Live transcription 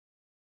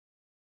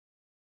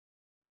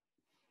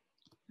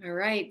All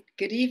right.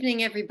 Good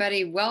evening,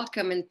 everybody.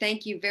 Welcome, and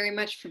thank you very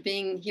much for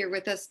being here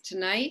with us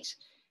tonight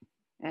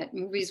at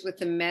Movies with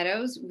the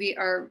Meadows. We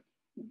are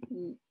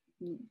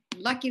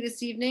lucky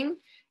this evening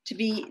to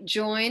be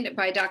joined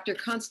by Dr.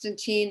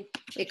 Constantin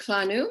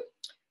Icleanu,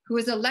 who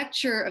is a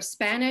lecturer of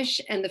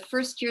Spanish and the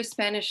first-year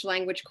Spanish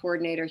language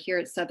coordinator here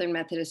at Southern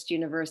Methodist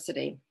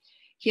University.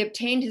 He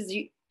obtained his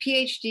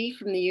PhD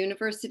from the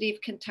University of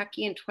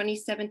Kentucky in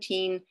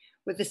 2017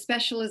 with a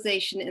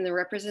specialization in the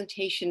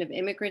representation of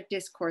immigrant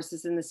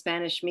discourses in the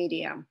Spanish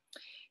media.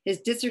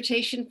 His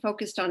dissertation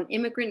focused on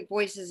immigrant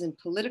voices in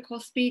political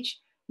speech,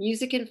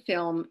 music, and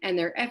film, and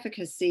their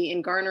efficacy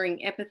in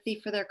garnering empathy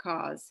for their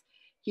cause.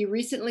 He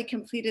recently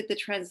completed the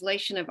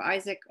translation of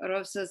Isaac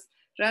Rosa's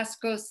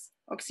Rasgos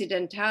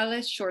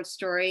Occidentales short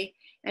story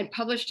and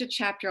published a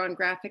chapter on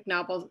graphic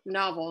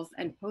novels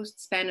and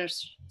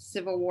post-Spanish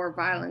Civil War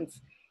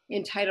violence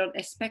entitled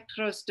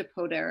Espectros de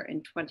Poder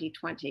in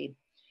 2020.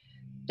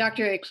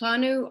 Dr.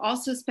 Icleanu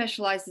also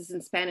specializes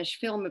in Spanish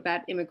film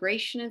about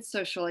immigration and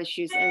social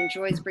issues and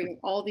enjoys bringing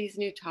all these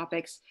new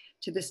topics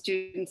to the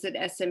students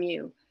at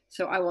SMU.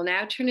 So I will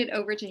now turn it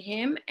over to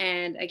him.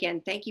 And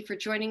again, thank you for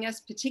joining us,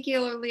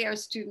 particularly our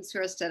students who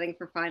are studying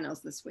for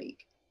finals this week.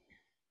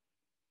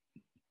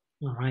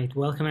 All right,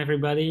 welcome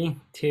everybody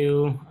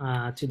to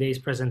today's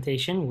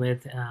presentation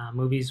with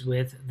Movies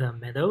with the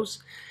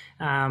Meadows.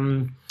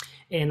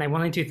 And I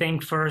wanted to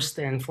thank first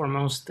and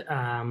foremost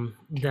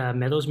the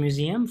Meadows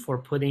Museum for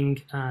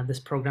putting this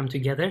program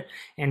together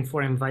and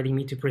for inviting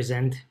me to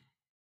present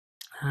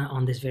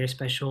on this very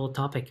special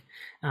topic.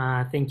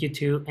 Thank you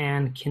to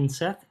Anne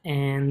Kinseth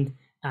and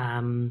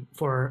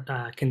for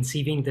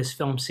conceiving this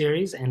film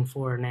series, and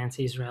for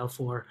Nancy Israel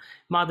for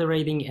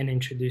moderating and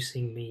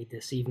introducing me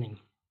this evening.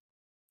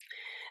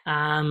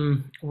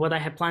 What I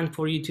have planned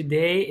for you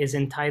today is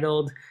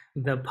entitled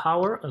The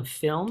Power of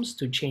Films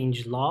to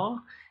Change Law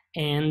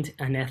and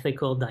an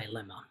Ethical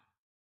Dilemma.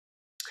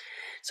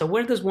 So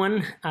where does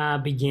one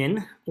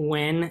begin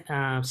when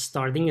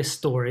starting a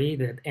story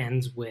that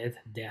ends with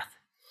death?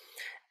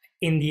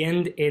 In the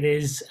end, it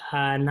is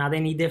not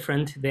any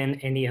different than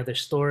any other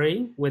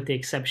story, with the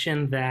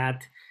exception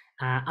that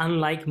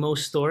unlike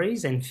most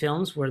stories and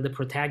films where the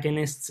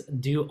protagonists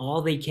do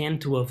all they can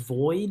to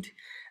avoid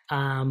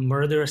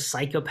murderous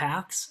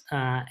psychopaths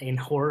in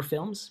horror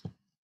films,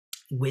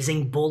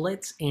 whizzing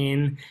bullets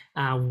in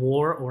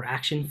war or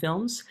action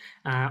films,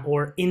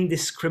 or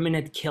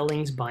indiscriminate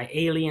killings by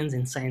aliens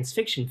in science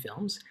fiction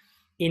films,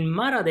 in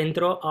Mar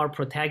Adentro, our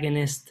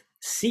protagonist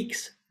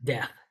seeks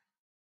death.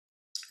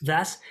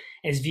 Thus,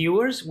 as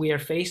viewers, we are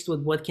faced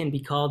with what can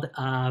be called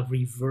a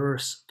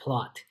reverse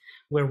plot,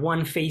 where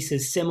one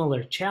faces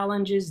similar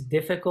challenges,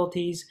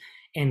 difficulties,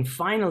 and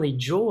finally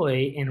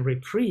joy and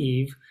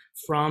reprieve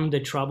from the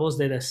troubles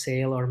that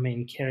assail our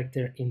main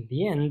character in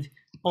the end,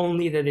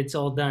 only that it's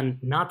all done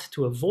not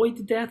to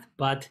avoid death,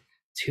 but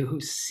to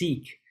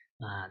seek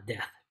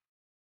death.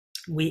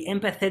 We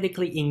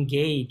empathetically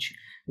engage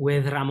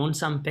with Ramón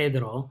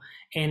Sampedro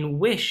and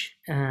wish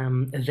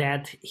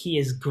that he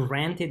is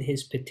granted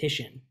his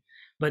petition,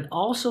 but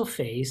also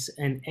face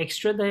an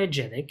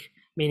extra-diegetic,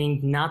 meaning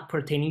not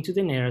pertaining to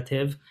the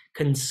narrative,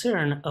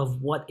 concern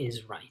of what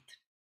is right.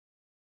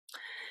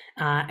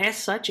 As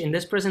such, in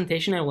this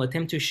presentation, I will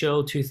attempt to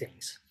show two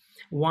things.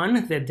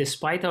 One, that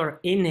despite our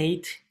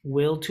innate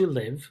will to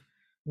live,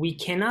 we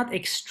cannot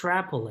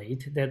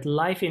extrapolate that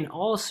life in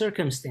all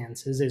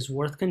circumstances is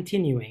worth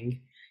continuing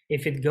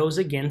if it goes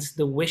against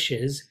the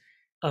wishes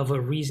of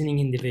a reasoning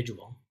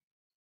individual.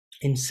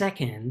 And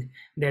second,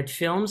 that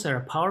films are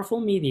a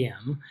powerful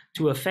medium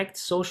to affect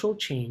social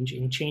change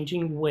in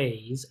challenging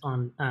ways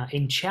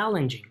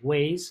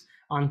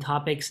on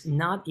topics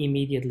not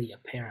immediately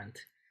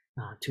apparent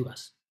to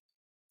us.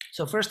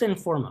 So first and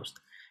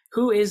foremost,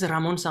 who is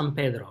Ramón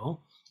Sampedro,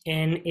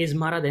 and is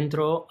Mar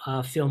Adentro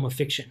a film of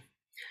fiction?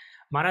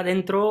 Mar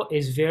Adentro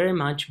is very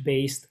much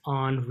based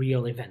on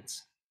real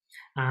events.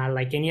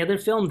 Like any other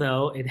film,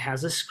 though, it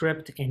has a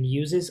script and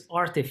uses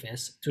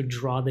artifice to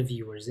draw the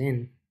viewers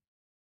in.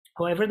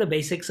 However, the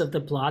basics of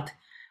the plot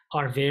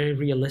are very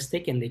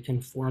realistic and they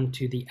conform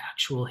to the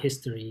actual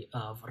history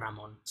of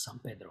Ramón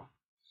Sampedro.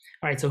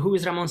 All right, so who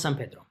is Ramón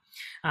Sampedro?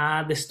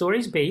 The story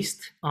is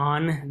based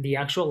on the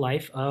actual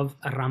life of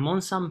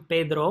Ramón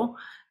Sampedro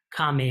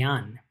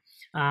Camean,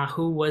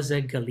 who was a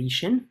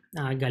Galician.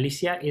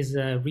 Galicia is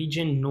a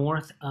region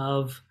north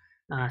of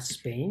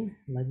Spain.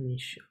 Let me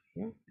show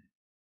you.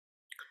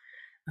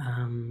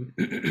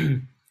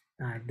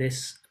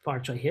 This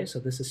part right here. So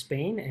this is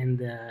Spain, and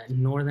the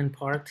northern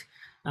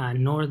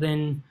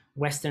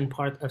western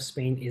part of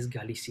Spain is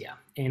Galicia.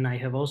 And I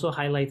have also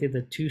highlighted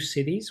the two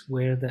cities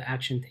where the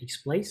action takes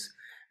place.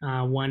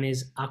 One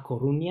is A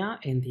Coruña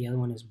and the other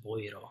one is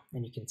Boiro,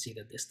 and you can see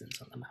the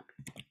distance on the map.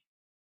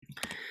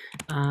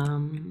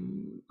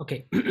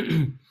 Okay,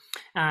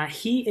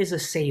 he is a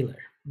sailor.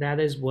 That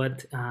is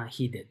what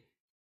he did.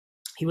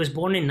 He was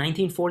born in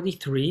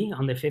 1943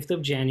 on the 5th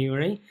of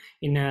January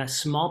in a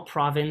small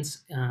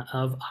province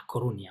of A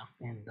Coruña,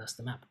 and that's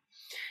the map.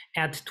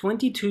 At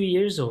 22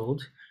 years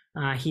old,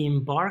 he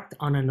embarked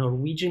on a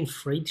Norwegian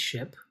freight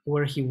ship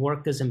where he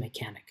worked as a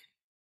mechanic.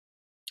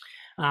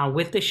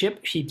 With the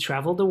ship, he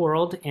traveled the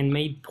world and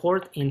made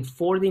port in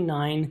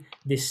 49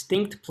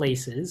 distinct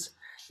places,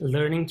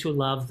 learning to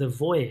love the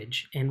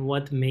voyage and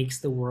what makes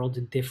the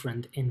world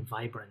different and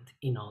vibrant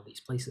in all these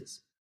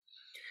places.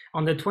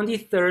 On the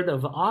 23rd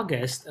of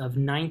August of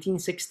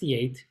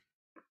 1968,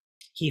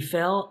 he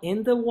fell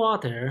in the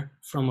water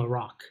from a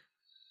rock.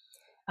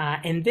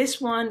 And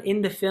this one,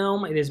 in the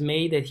film, it is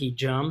made that he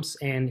jumps,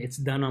 and it's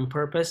done on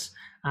purpose.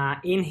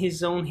 In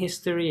his own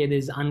history, it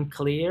is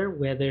unclear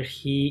whether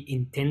he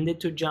intended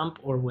to jump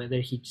or whether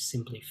he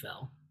simply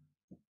fell.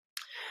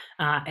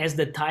 As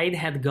the tide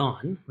had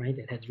gone, right,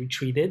 it had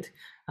retreated,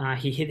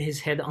 he hit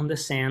his head on the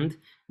sand,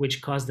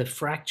 which caused a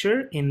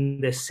fracture in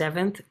the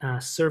 7th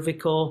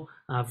cervical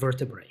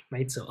vertebrae,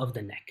 right, so of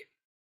the neck.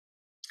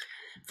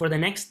 For the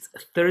next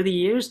 30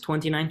 years,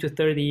 29 to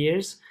 30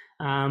 years,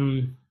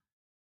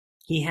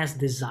 he has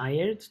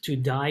desired to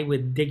die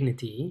with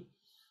dignity,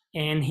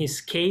 and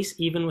his case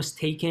even was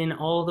taken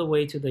all the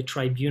way to the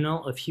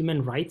Tribunal of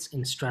Human Rights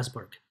in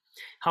Strasbourg.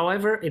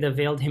 However, it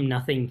availed him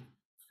nothing.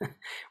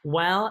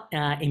 While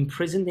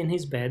imprisoned in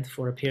his bed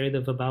for a period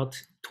of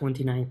about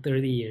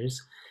 29-30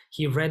 years,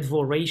 he read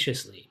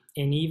voraciously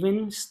and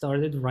even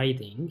started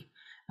writing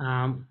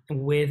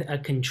with a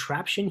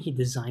contraption he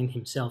designed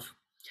himself.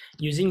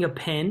 Using a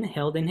pen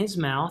held in his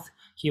mouth,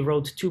 he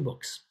wrote 2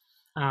 books.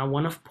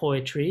 One of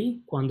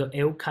poetry, Cuando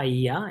eu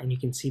caía, and you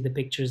can see the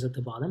pictures at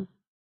the bottom,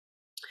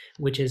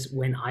 which is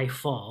When I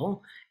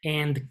Fall,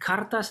 and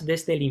Cartas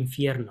desde el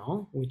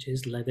Infierno, which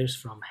is Letters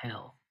from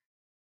Hell.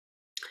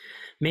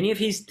 Many of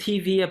his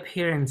TV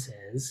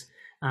appearances,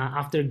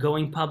 after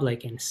going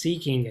public and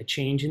seeking a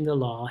change in the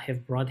law,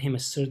 have brought him a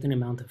certain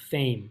amount of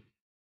fame.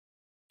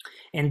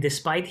 And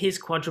despite his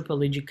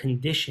quadriplegic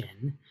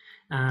condition,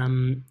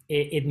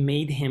 it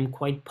made him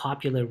quite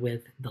popular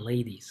with the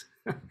ladies.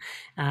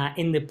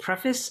 In the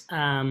preface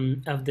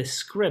of the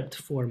script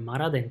for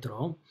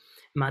Adentro,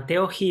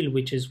 Mateo Gil,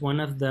 which is one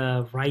of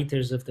the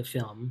writers of the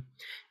film,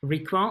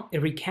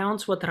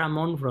 recounts what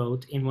Ramon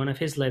wrote in one of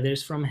his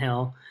letters from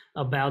hell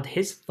about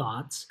his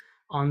thoughts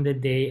on the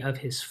day of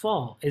his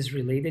fall as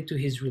related to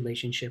his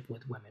relationship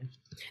with women.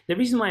 The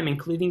reason why I'm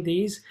including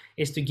these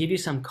is to give you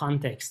some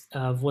context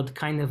of what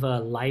kind of a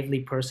lively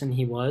person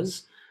he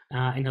was,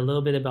 and a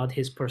little bit about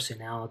his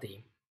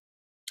personality.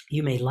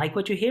 You may like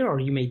what you hear or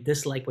you may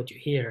dislike what you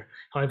hear.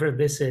 However,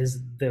 this is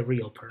the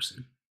real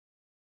person.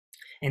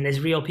 And as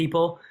real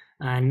people,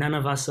 none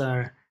of us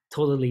are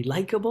totally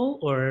likable,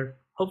 or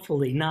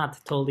hopefully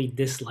not totally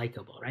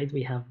dislikable, right?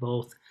 We have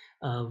both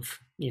of,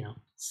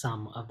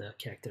 some of the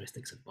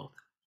characteristics of both.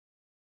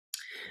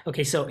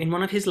 Okay, so in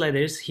one of his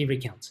letters, he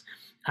recounts,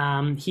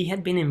 he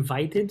had been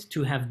invited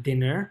to have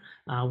dinner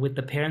with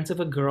the parents of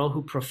a girl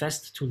who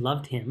professed to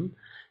love him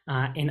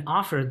and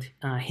offered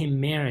him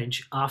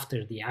marriage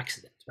after the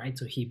accident, right?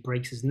 So he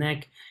breaks his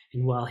neck,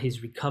 and while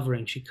he's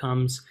recovering, she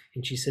comes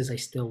and she says, I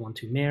still want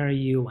to marry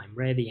you, I'm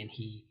ready, and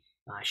he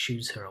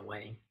shoos her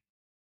away.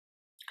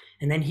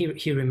 And then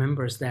he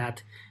remembers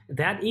that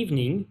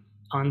evening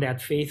on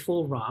that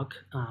faithful rock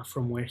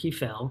from where he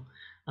fell,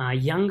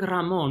 young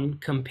Ramon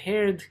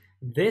compared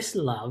this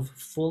love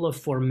full of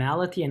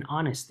formality and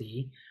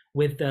honesty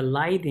with the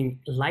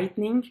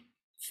lightning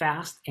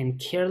fast and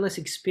careless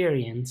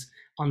experience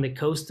on the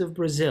coast of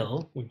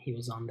Brazil when he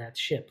was on that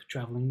ship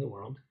traveling the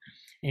world.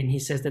 And he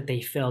says that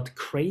they felt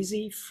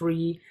crazy,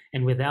 free,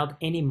 and without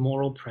any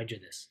moral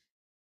prejudice.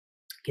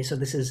 Okay, so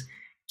this is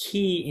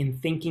key in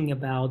thinking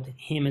about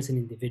him as an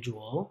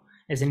individual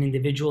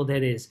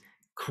that is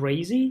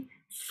crazy,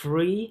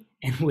 free,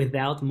 and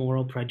without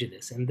moral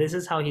prejudice. And this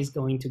is how he's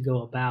going to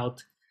go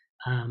about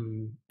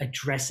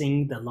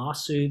addressing the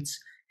lawsuits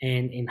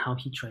and in how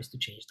he tries to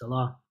change the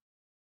law.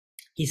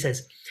 He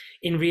says,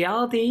 in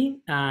reality,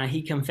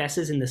 he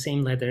confesses in the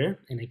same letter,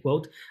 and I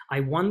quote, I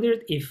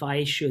wondered if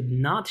I should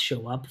not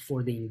show up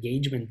for the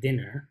engagement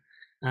dinner,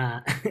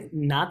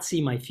 not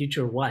see my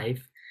future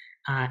wife,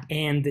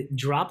 and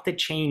drop the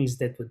chains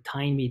that would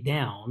tie me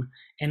down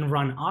and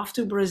run off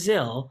to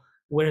Brazil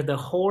where the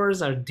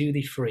whores are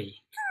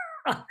duty-free.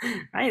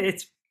 Right?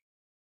 It's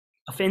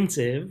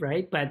offensive,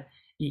 right? But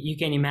you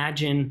can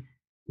imagine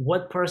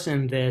what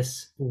person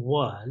this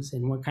was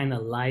and what kind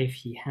of life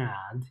he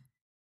had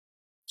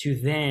to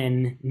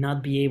then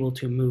not be able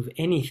to move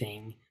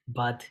anything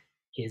but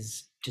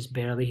just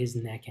barely his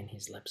neck and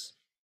his lips.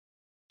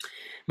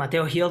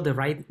 Mateo Gil, the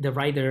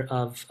writer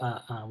of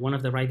one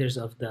of the writers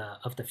of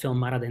the film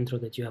Mar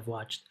Adentro that you have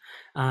watched,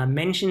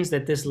 mentions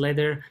that this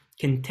letter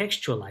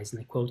contextualizes,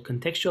 and I quote,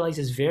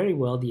 contextualizes very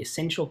well the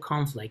essential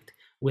conflict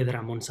with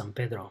Ramón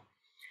Sampedro.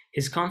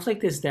 His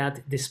conflict is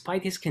that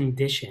despite his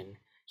condition,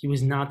 he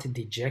was not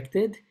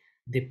dejected,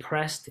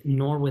 depressed,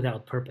 nor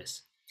without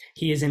purpose.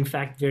 He is in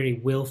fact very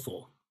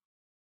willful.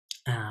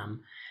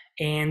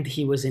 And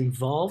he was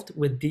involved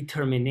with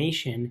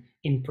determination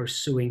in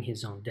pursuing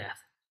his own death.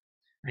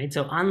 Right?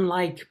 So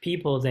unlike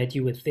people that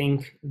you would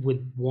think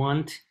would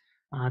want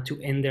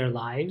to end their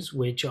lives,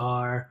 which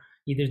are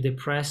either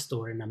depressed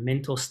or in a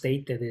mental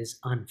state that is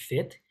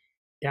unfit,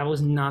 That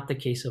was not the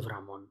case of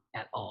Ramon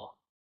at all,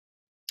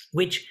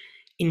 which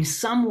in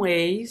some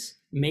ways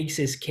makes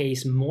his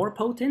case more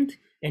potent,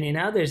 and in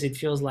others it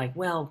feels like,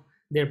 well,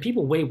 there are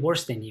people way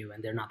worse than you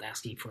and they're not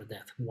asking for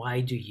death.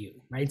 Why do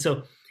you, right?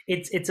 So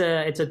it's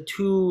a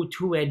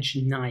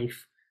two-edged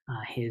knife,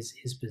 his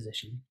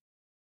position.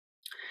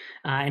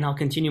 And I'll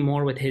continue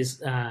more with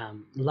his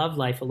love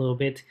life a little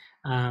bit,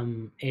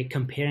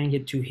 comparing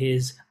it to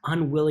his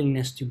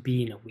unwillingness to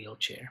be in a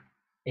wheelchair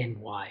and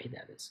why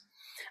that is.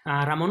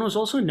 Ramon was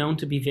also known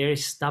to be very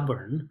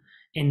stubborn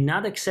and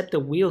not accept a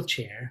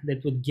wheelchair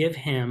that would give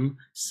him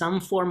some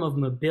form of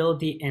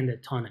mobility and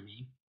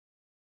autonomy,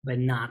 but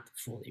not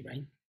fully,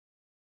 right?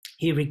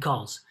 He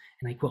recalls,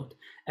 and I quote,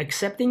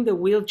 "Accepting the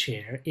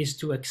wheelchair is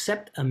to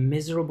accept a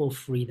miserable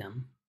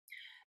freedom.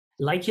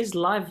 Like his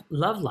love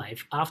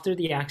life after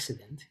the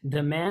accident,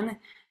 the man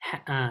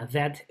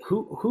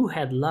who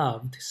had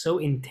loved so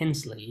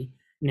intensely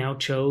now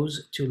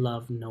chose to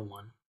love no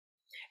one.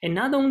 And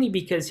not only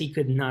because he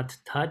could not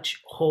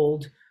touch,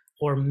 hold,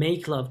 or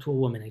make love to a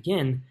woman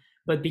again,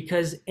 but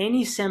because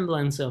any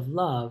semblance of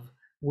love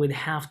would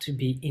have to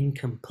be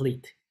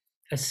incomplete,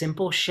 a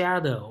simple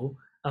shadow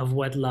of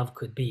what love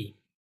could be.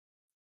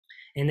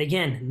 And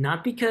again,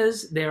 not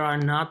because there are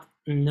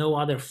no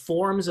other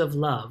forms of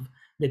love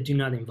that do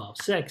not involve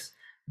sex,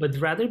 but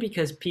rather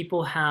because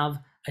people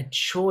have a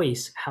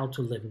choice how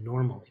to live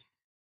normally."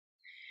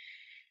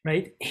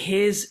 Right?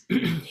 His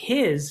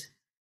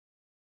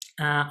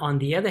on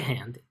the other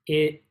hand,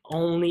 it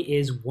only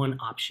is one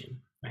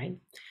option, right?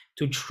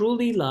 To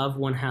truly love,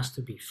 one has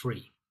to be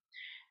free.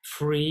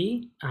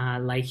 Free,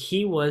 like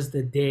he was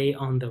the day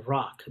on the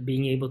rock,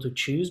 being able to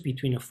choose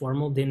between a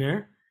formal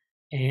dinner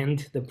and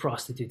the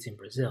prostitutes in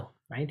Brazil,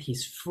 right?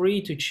 He's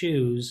free to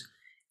choose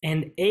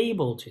and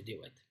able to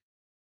do it,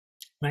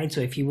 right? So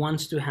if he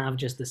wants to have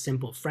just a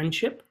simple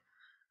friendship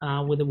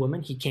with a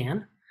woman, he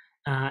can.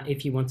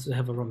 If he wants to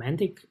have a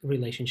romantic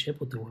relationship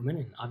with the woman,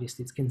 and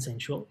obviously it's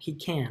consensual, he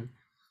can.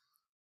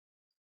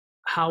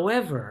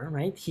 However,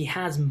 right, he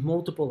has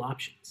multiple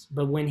options.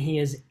 But when he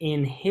is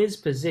in his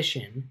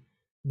position,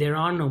 there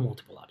are no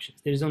multiple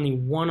options. There's only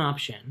one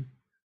option,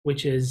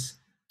 which is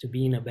to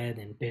be in a bed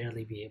and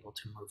barely be able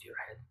to move your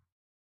head.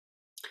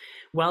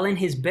 While in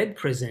his bed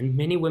prison,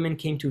 many women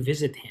came to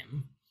visit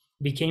him,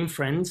 became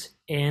friends,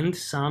 and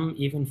some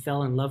even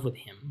fell in love with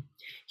him.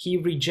 He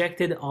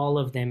rejected all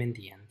of them in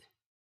the end.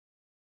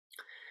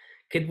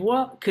 Could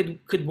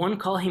one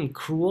call him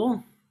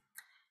cruel?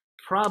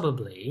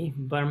 Probably,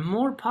 but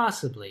more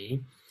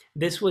possibly,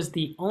 this was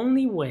the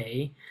only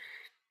way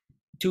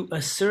to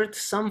assert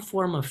some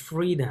form of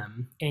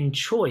freedom and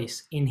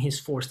choice in his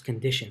forced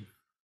condition.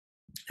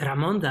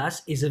 Ramon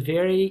thus is a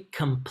very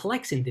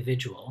complex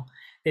individual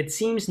that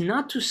seems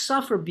not to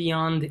suffer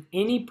beyond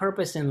any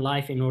purpose in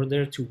life in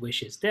order to wish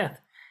his death.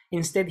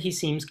 Instead, he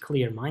seems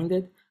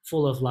clear-minded,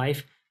 full of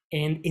life,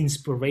 and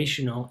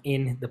inspirational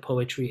in the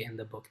poetry and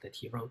the book that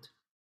he wrote.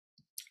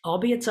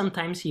 Albeit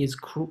sometimes he is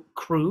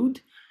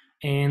crude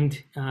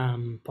and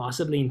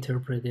possibly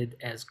interpreted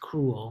as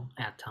cruel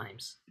at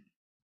times.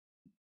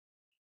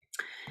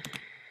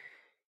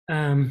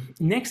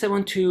 Next, I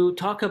want to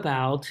talk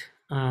about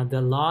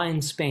the law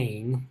in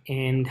Spain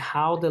and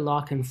how the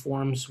law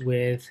conforms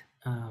with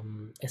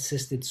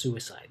assisted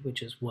suicide,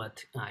 which is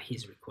what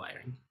he's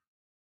requiring.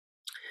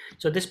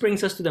 So this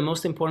brings us to the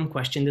most important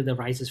question that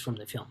arises from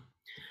the film.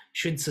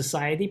 Should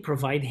society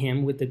provide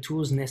him with the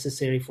tools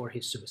necessary for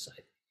his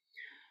suicide?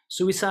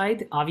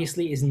 Suicide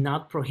obviously is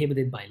not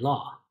prohibited by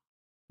law,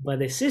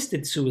 but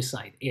assisted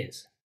suicide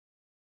is.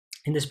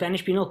 In the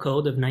Spanish Penal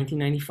Code of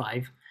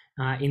 1995,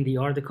 in the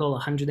Article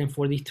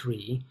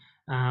 143,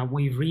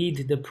 we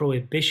read the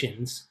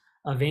prohibitions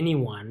of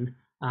anyone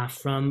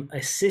from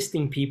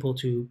assisting people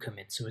to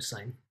commit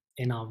suicide.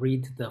 And I'll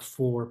read the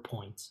 4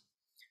 points.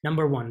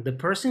 Number 1, the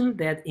person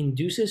that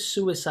induces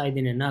suicide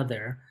in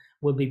another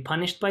will be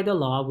punished by the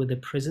law with a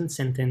prison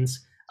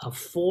sentence of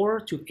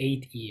 4 to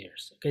 8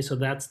 years. Okay, so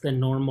that's the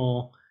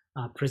normal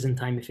prison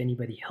time if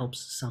anybody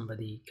helps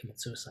somebody commit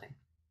suicide.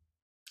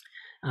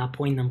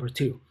 Point number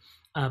 2,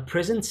 a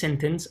prison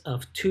sentence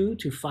of 2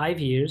 to 5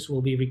 years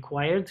will be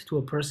required to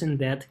a person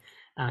that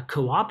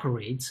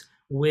cooperates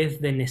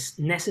with the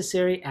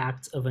necessary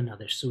acts of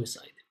another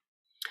suicide.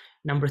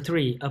 Number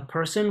 3, a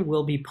person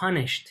will be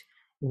punished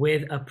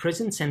with a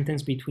prison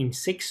sentence between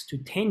 6 to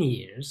 10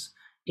 years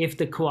if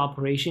the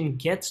cooperation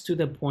gets to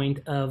the point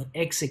of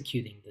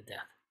executing the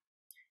death.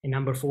 And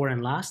number 4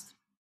 and last,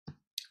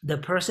 the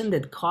person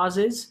that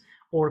causes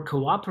or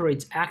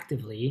cooperates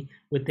actively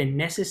with the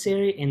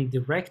necessary and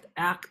direct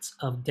acts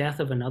of death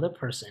of another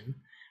person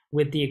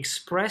with the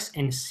express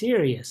and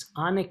serious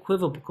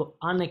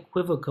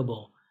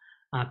unequivocal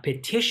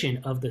petition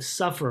of the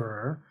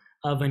sufferer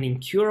of an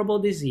incurable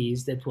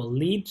disease that will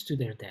lead to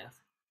their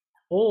death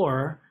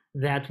or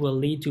that will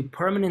lead to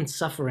permanent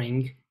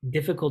suffering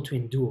difficult to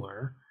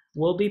endure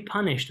will be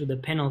punished with a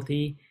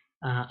penalty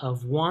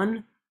of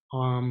 1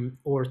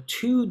 or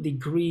 2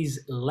 degrees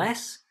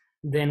less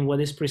than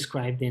what is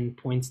prescribed in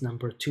points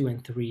number 2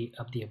 and 3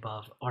 of the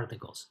above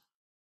articles.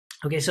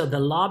 Okay, so the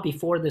law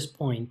before this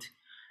point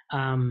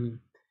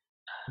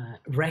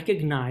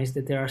recognize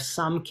that there are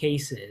some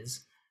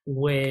cases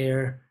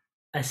where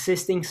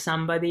assisting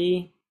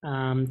somebody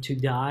to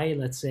die,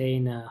 let's say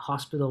in a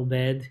hospital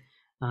bed,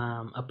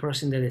 a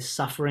person that is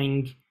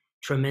suffering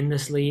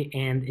tremendously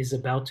and is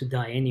about to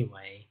die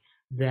anyway,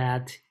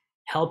 that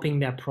helping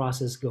that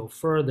process go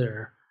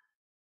further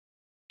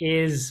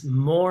is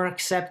more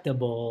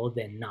acceptable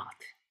than not.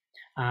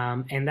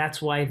 And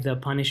that's why the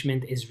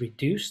punishment is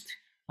reduced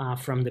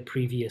from the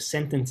previous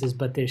sentences,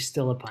 but there's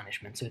still a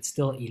punishment. So it's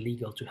still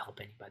illegal to help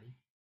anybody.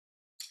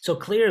 So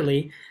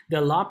clearly,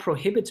 the law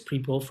prohibits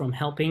people from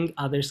helping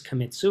others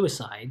commit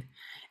suicide,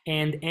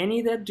 and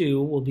any that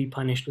do will be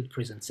punished with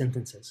prison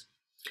sentences.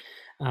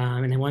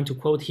 And I want to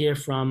quote here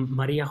from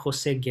Maria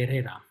Jose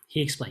Guerrera.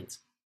 He explains,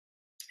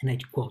 and I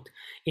quote,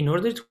 "In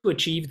order to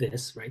achieve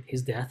this, right,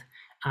 his death,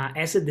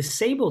 as a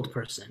disabled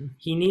person,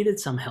 he needed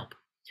some help,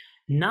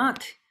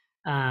 not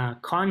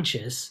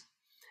conscious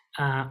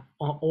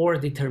or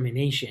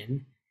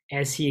determination,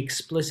 as he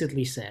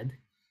explicitly said,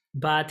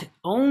 but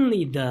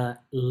only the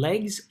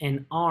legs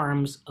and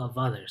arms of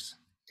others.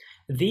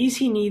 These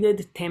he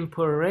needed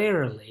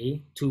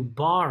temporarily to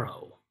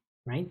borrow,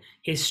 right?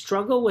 His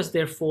struggle was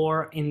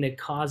therefore in the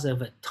cause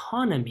of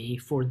autonomy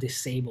for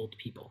disabled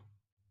people.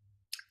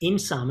 In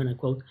sum, and I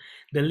quote,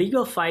 the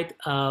legal fight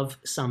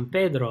of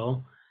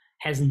Sampedro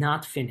has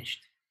not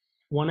finished.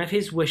 One of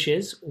his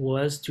wishes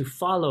was to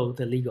follow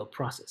the legal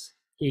process.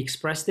 He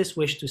expressed this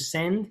wish to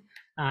send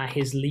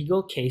his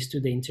legal case to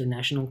the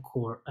International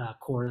Court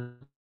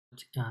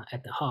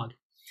at The Hague.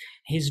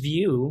 His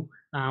view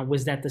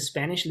was that the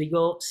Spanish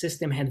legal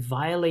system had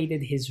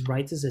violated his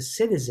rights as a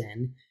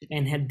citizen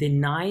and had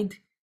denied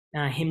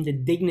him the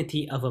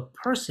dignity of a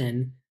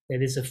person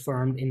that is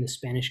affirmed in the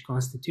Spanish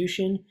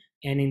Constitution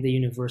and in the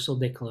Universal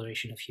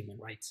Declaration of Human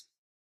Rights.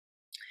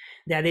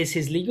 That is,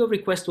 his legal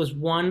request was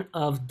one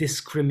of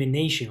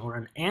discrimination or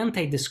an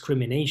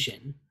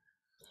anti-discrimination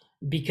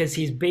because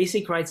his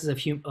basic rights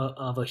as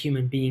of a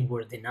human being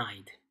were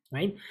denied,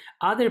 right?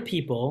 Other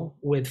people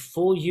with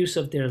full use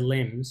of their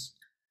limbs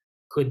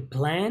could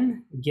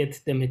plan,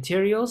 get the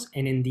materials,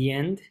 and in the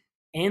end,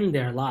 end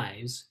their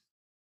lives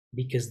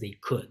because they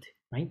could,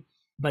 right?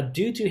 But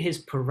due to his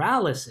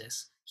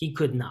paralysis, he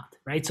could not,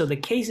 right? So the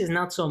case is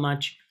not so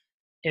much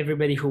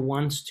everybody who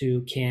wants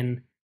to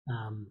can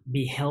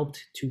be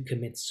helped to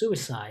commit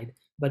suicide,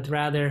 but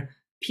rather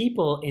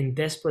people in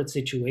desperate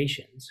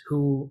situations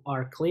who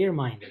are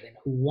clear-minded and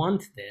who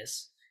want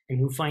this and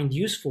who find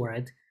use for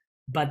it,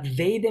 but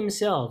they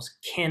themselves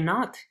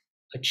cannot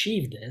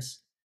achieve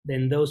this,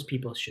 then those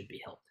people should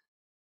be helped,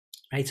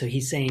 right? So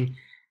he's saying,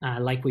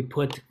 like we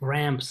put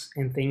ramps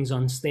and things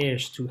on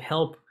stairs to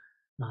help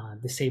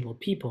disabled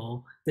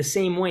people, the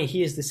same way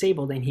he is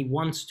disabled and he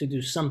wants to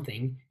do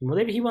something, and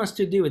whatever he wants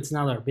to do, it's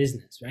not our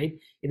business, right?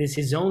 It is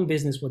his own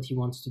business what he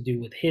wants to do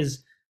with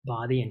his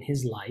body and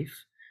his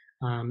life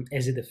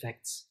as it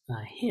affects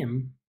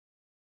him.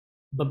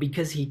 But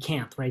because he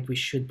can't, right, we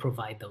should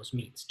provide those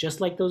means, just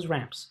like those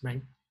ramps,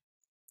 right,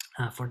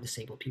 for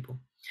disabled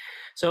people.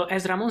 So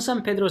as Ramon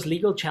Sampedro's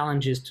legal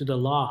challenges to the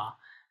law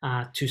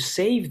to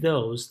save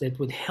those that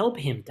would help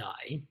him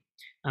die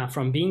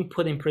from being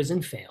put in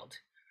prison failed,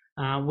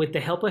 with the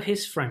help of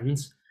his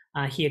friends,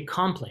 he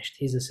accomplished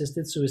his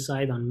assisted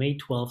suicide on May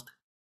 12th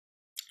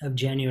of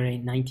January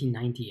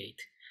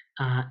 1998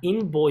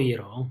 in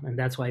Boiro, and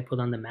that's why I put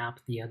on the map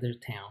the other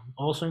town,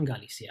 also in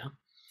Galicia.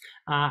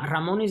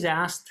 Ramon is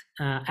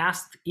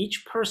asked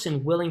each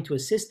person willing to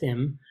assist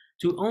him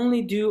to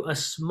only do a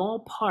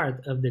small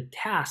part of the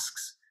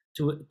tasks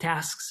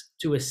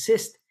to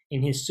assist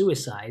in his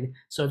suicide,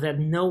 so that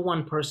no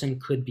one person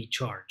could be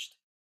charged.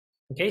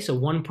 Okay, so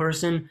one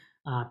person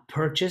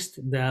purchased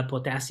the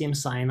potassium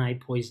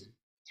cyanide poison.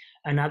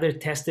 Another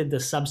tested the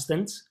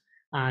substance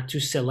to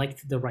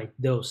select the right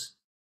dose.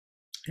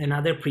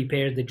 Another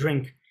prepared the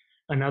drink.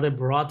 Another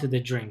brought the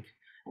drink.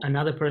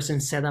 Another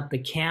person set up the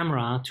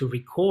camera to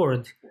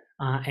record,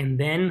 and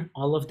then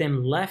all of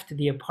them left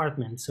the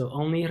apartment, so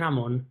only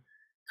Ramon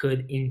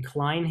could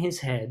incline his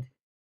head,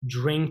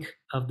 drink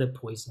of the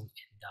poison,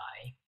 and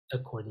die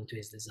according to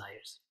his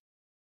desires.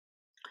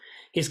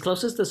 His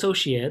closest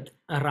associate,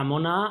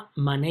 Ramona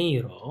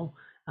Maneiro,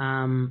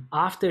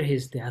 after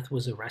his death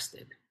was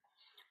arrested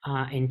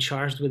and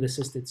charged with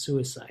assisted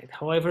suicide.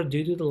 However,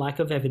 due to the lack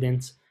of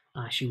evidence,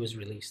 she was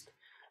released.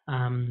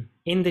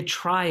 In the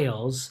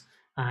trials,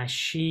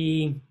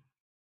 she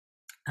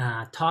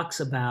talks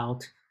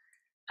about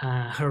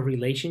her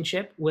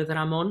relationship with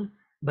Ramon,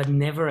 but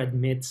never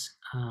admits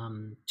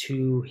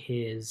to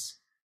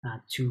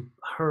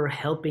her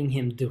helping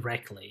him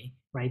directly,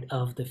 right,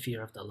 of the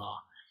fear of the law.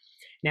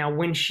 Now,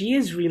 when she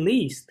is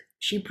released,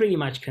 she pretty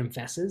much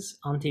confesses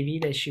on TV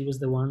that she was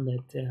the one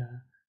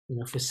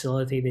that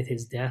facilitated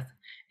his death,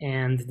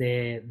 and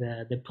the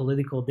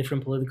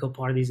different political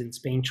parties in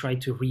Spain tried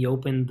to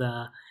reopen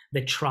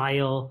the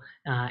trial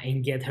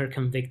and get her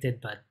convicted,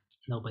 but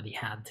nobody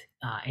had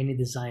any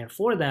desire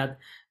for that,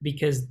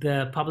 because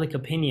the public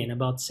opinion,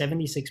 about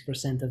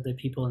 76% of the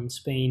people in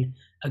Spain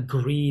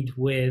agreed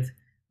with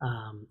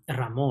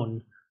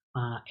Ramon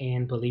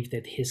and believed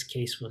that his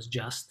case was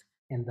just,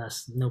 and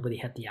thus nobody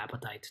had the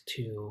appetite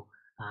to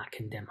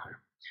condemn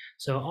her.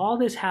 So all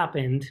this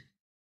happened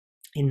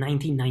in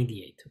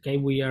 1998. Okay,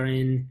 we are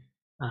in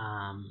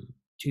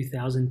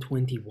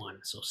 2021,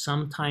 so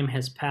some time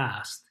has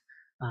passed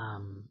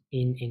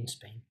in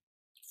Spain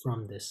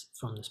from this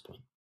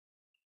point.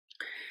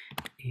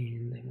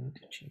 And I'm going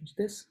to change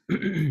this.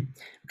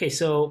 Okay,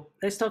 so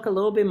let's talk a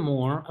little bit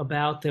more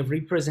about the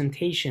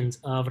representations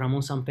of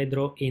Ramón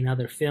Sampedro in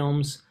other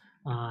films,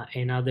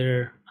 in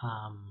other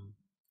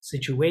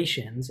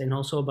situations, and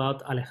also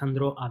about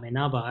Alejandro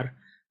Amenábar,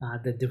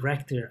 the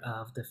director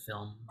of the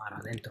film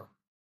Adentro.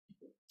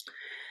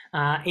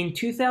 In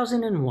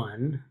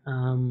 2001,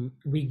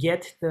 we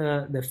get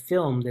the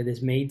film that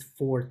is made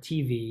for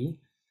TV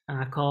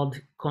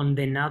called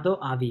Condenado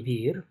a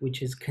Vivir,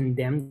 which is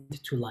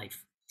Condemned to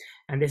Life.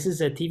 And this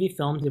is a TV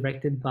film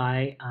directed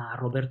by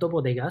Roberto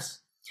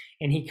Bodegas,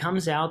 and he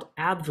comes out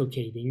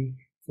advocating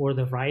for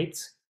the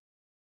rights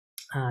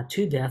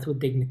to death with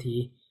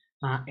dignity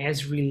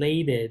as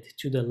related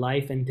to the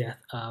life and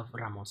death of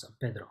Ramón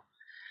Sampedro.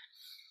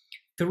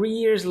 3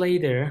 years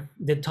later,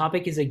 the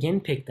topic is again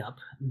picked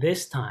up,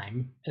 this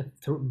time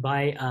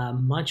by a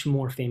much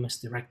more famous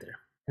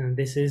director. And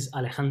this is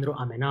Alejandro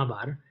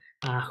Amenábar,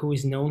 who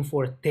is known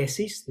for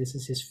Tesis. This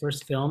is his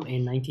first film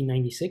in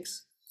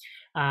 1996.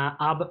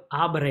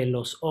 Abre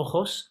los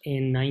Ojos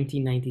in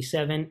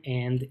 1997,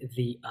 and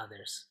The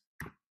Others,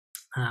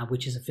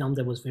 which is a film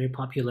that was very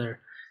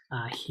popular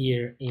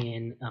here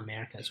in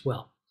America as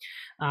well.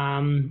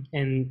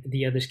 And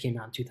The Others came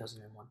out in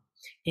 2001.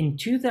 In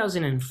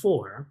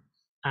 2004,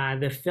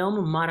 the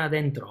film Mar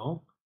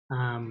Adentro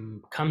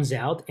comes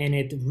out, and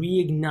it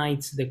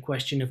reignites the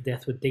question of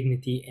death with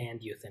dignity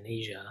and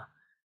euthanasia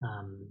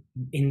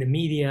in the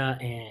media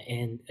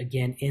and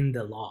again in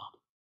the law.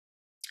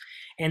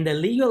 And the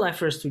legal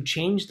efforts to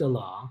change the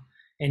law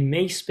and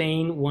make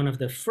Spain one of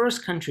the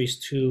first countries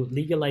to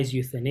legalize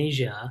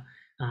euthanasia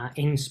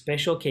in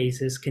special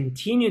cases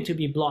continue to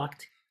be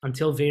blocked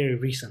until very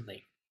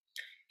recently.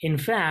 In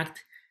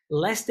fact,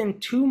 less than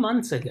 2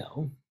 months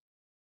ago,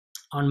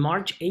 on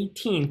March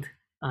 18th,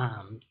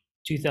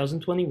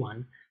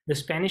 2021, the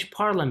Spanish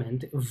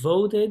Parliament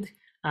voted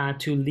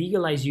to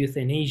legalize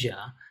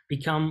euthanasia,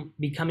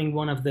 becoming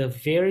one of the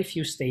very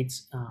few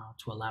states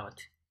to allow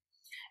it.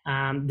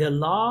 The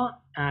law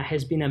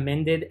has been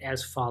amended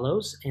as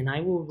follows, and I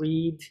will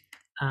read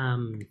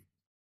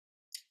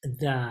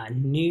the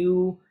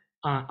new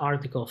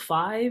Article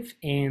 5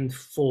 and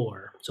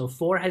 4. So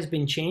 4 has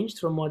been changed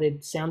from what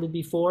it sounded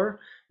before.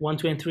 1,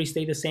 2, and 3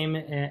 stay the same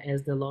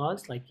as the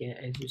laws, like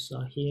as you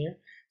saw here.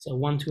 So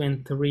 1, 2,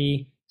 and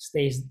 3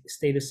 stay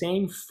the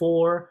same.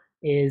 4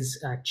 is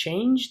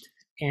changed,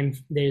 and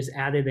there's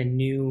added a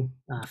new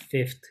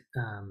 5th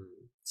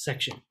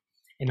section.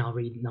 And I'll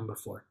read number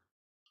 4.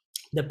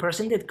 The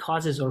person that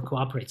causes or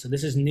cooperates, so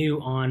this is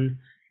new on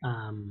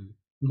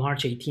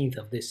March 18th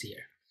of this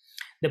year.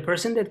 The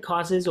person that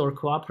causes or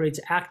cooperates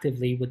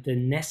actively with the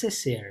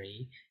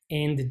necessary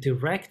and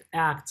direct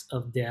acts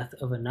of death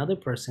of another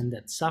person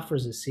that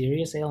suffers a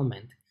serious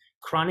ailment,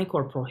 chronic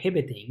or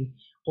prohibiting,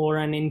 or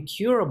an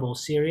incurable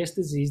serious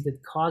disease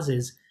that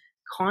causes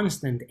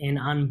constant and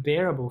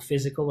unbearable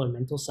physical or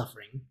mental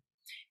suffering,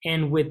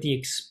 and with the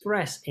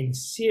express and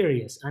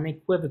serious,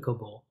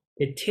 unequivocal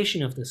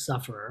petition of the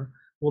sufferer,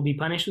 will be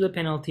punished with a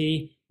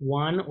penalty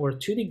 1 or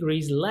 2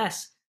 degrees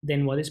less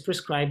than what is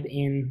prescribed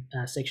in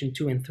section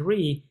 2 and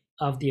 3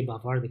 of the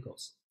above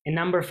articles. And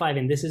number 5,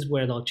 and this is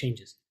where it all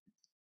changes.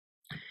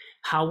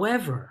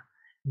 However,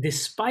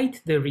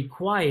 despite the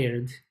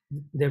requirements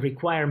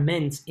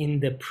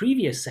in the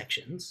previous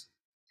sections,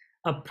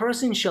 a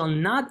person shall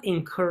not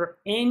incur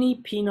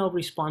any penal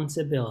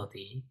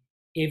responsibility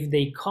if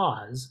they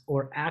cause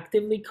or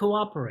actively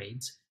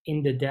cooperates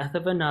in the death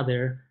of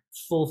another,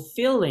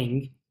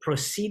 fulfilling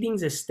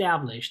proceedings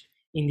established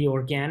in the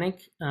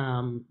organic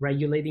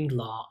regulating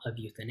law of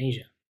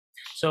euthanasia.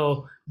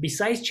 So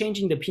besides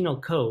changing the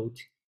penal code,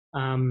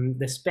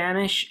 the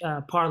Spanish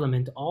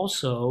Parliament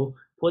also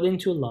put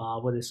into law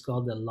what is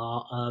called the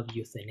law of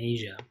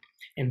euthanasia.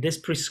 And this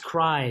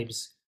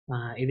prescribes,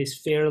 it is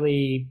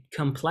fairly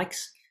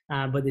complex,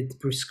 but it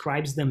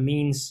prescribes the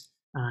means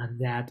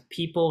that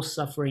people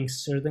suffering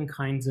certain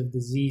kinds of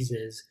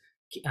diseases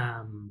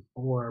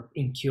or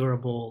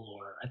incurable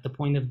or at the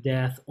point of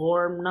death,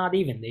 or not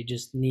even, they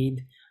just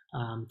need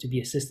to be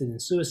assisted in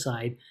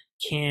suicide,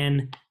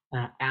 can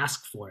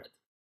ask for it.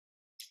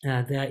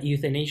 The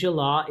euthanasia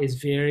law is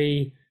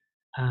very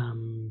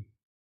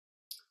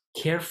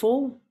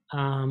careful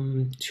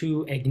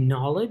to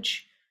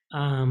acknowledge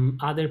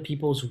other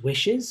people's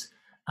wishes.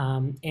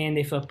 And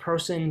if a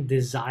person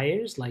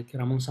desires, like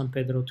Ramón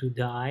Sampedro, to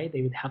die,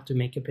 they would have to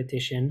make a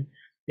petition.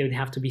 They would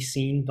have to be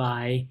seen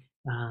by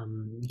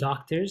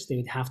doctors. They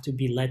would have to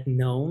be let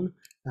known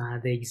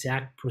the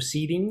exact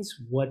proceedings,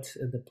 what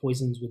the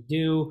poisons would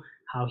do,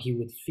 how he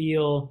would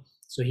feel.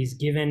 So he's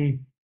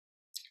given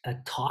a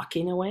talk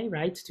in a way,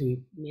 right? To,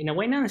 in a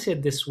way, not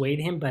necessarily dissuade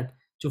him, but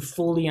to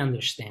fully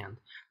understand.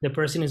 The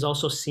person is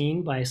also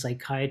seen by a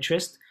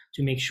psychiatrist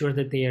to make sure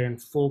that they are in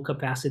full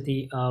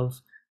capacity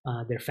of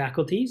their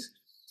faculties.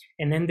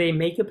 And then they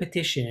make a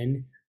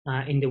petition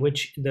in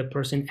which the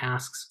person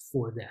asks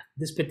for death.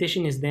 This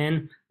petition is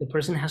then, the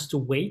person has to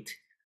wait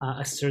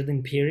a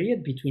certain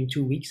period between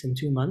 2 weeks and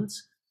 2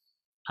 months.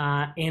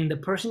 And the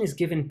person is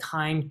given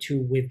time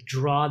to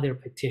withdraw their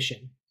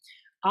petition.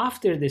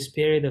 After this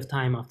period of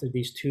time, after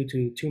these 2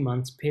 to 2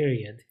 months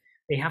period,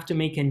 they have to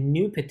make a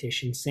new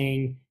petition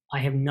saying, I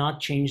have not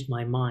changed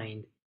my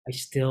mind. I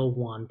still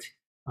want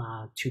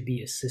to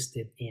be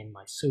assisted in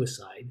my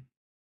suicide.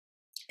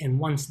 And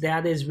once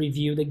that is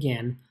reviewed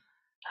again,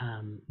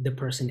 the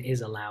person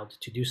is allowed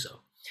to do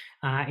so.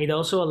 It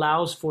also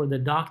allows for the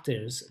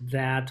doctors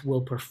that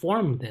will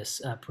perform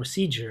this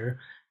procedure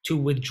to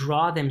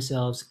withdraw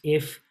themselves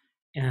if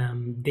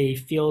they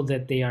feel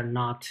that they are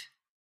not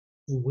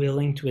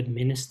willing to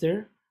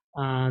administer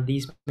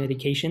these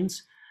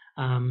medications.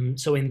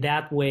 So in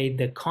that way,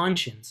 the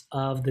conscience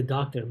of the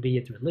doctor, be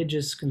it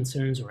religious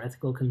concerns or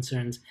ethical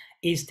concerns,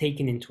 is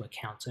taken into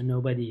account. So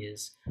nobody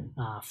is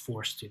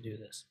forced to do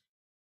this.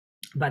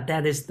 But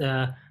that is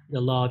the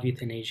law of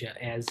euthanasia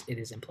as it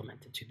is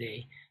implemented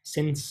today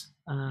since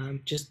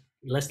just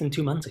less than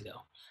 2 months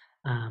ago.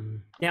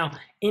 Now,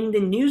 in the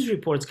news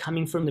reports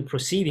coming from the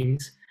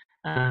proceedings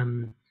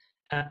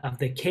of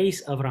the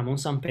case of Ramón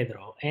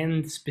Sampedro,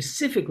 and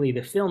specifically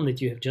the film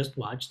that you have just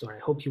watched, or I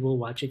hope you will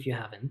watch if you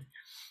haven't,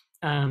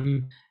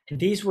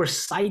 these were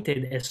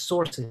cited as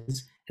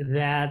sources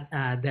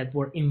that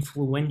were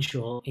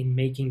influential in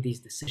making these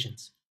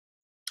decisions.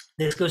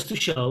 This goes to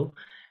show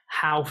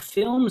how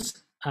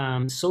films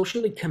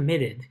socially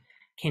committed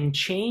can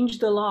change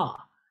the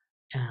law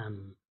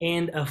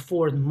and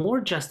afford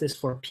more justice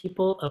for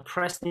people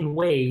oppressed in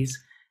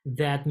ways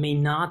that may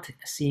not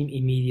seem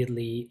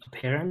immediately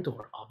apparent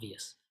or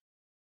obvious.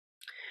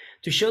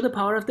 To show the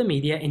power of the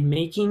media in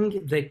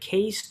making the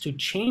case to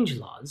change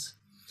laws,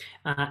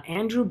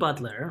 Andrew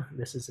Butler,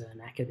 this is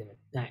an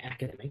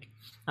academic,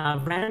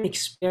 ran an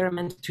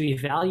experiment to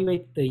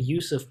evaluate the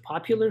use of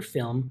popular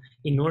film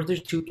in order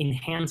to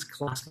enhance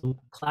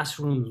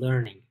classroom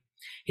learning.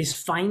 His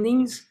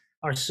findings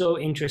are so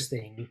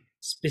interesting,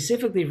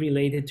 specifically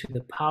related to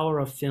the power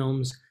of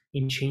films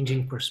in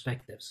changing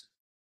perspectives.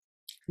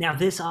 Now,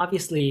 this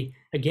obviously,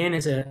 again,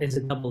 is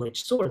a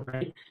double-edged sword,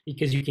 right?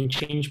 Because you can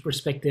change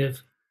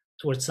perspective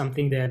towards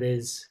something that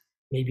is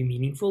maybe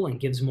meaningful and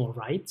gives more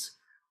rights,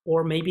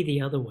 or maybe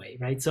the other way,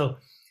 right? So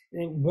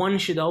one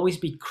should always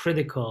be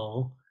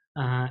critical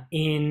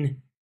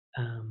in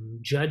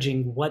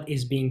judging what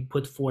is being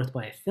put forth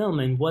by a film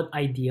and what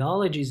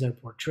ideologies are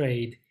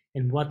portrayed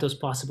and what those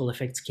possible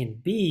effects can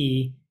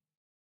be,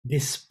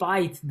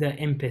 despite the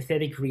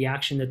empathetic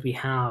reaction that we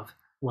have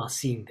while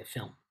seeing the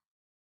film,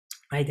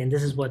 right? And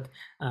this is what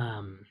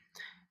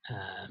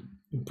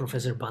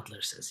Professor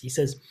Butler says. He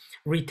says,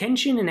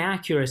 retention and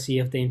accuracy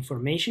of the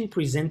information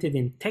presented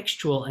in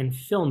textual and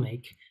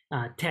filmic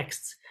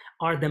texts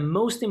are the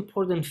most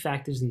important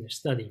factors in their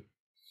study.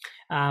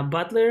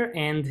 Butler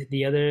and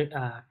the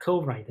other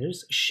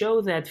co-writers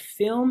show that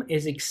film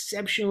is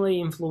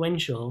exceptionally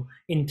influential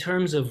in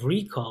terms of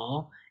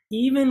recall,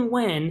 even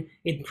when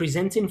it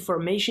presents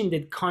information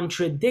that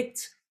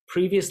contradicts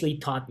previously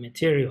taught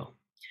material.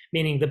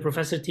 Meaning the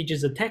professor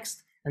teaches a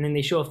text and then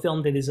they show a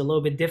film that is a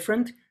little bit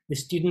different, the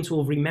students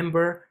will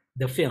remember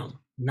the film,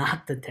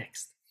 not the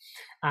text.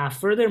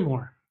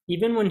 Furthermore,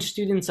 even when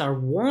students are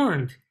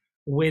warned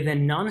with a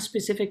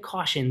non-specific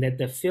caution that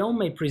the film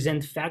may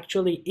present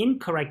factually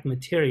incorrect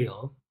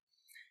material,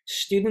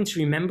 students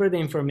remember the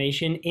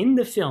information in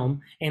the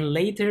film and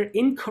later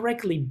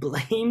incorrectly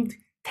blamed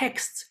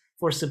texts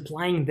for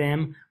supplying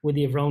them with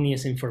the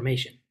erroneous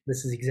information.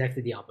 This is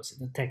exactly the opposite.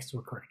 The texts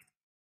were correct.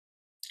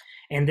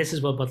 And this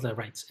is what Butler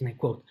writes, and I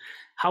quote,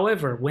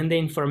 however, when the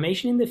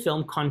information in the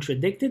film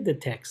contradicted the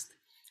text,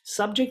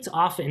 subjects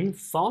often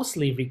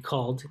falsely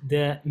recalled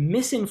the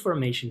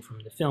misinformation from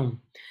the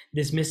film.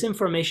 This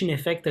misinformation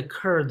effect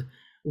occurred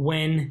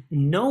when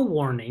no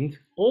warning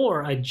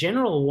or a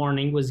general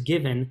warning was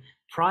given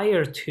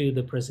prior to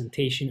the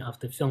presentation of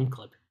the film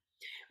clip.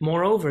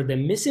 Moreover, the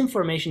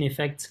misinformation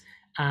effects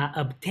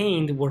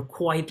obtained were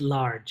quite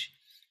large.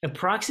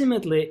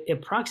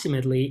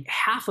 Approximately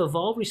half of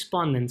all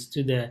respondents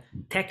to the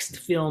text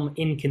film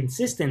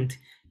inconsistent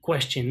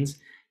questions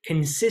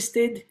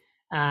consisted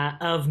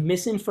of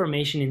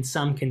misinformation in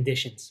some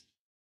conditions.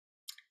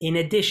 In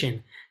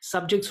addition,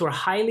 subjects were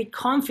highly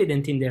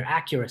confident in their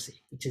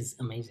accuracy, which is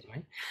amazing,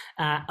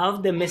 right?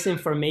 Of the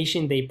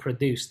misinformation they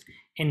produced,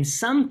 and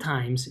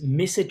sometimes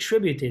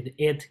misattributed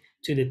it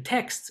to the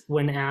text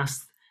when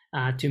asked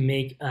to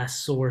make a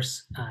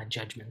source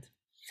judgment.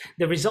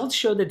 The results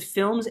show that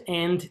films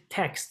and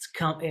texts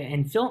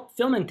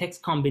film and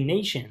text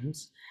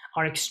combinations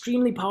are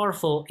extremely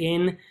powerful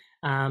in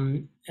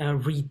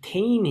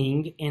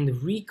retaining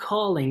and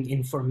recalling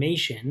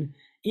information,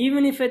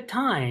 even if at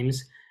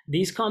times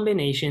these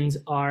combinations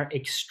are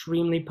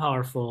extremely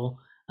powerful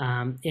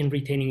in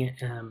retaining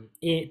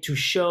to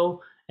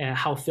show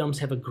how films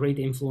have a great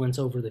influence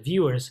over the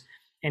viewers.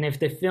 And if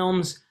the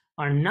films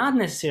are not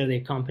necessarily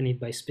accompanied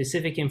by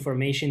specific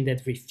information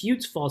that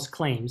refutes false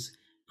claims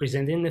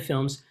presented in the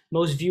films,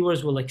 most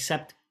viewers will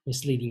accept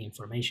misleading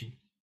information.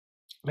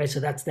 Right,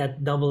 so that's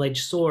that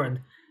double-edged sword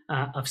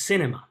of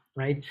cinema,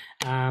 right?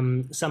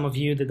 Some of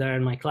you that are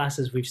in my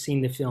classes, we've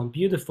seen the film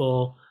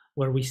Beautiful,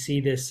 where we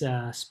see this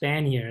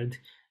Spaniard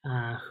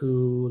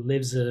who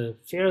lives a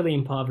fairly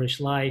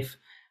impoverished life,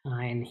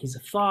 and he's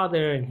a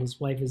father, and his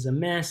wife is a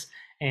mess,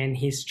 and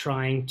he's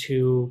trying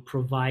to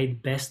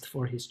provide best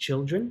for his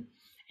children.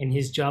 And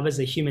his job as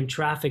a human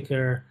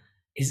trafficker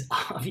is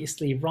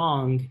obviously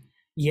wrong,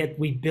 yet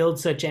we build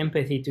such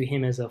empathy to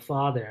him as a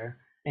father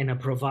and a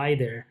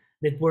provider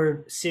that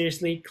we're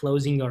seriously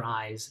closing our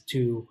eyes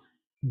to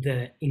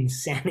the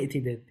insanity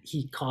that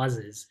he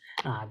causes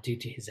due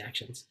to his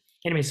actions.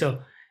 Anyway, so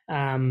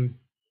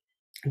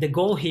the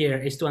goal here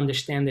is to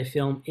understand the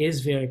film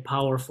is very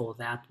powerful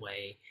that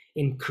way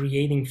in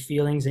creating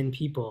feelings in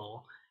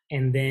people,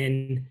 and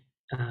then,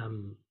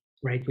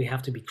 right, we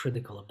have to be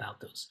critical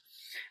about those.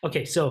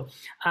 Okay, so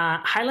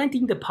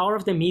highlighting the power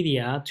of the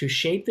media to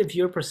shape the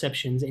viewer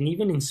perceptions and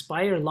even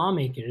inspire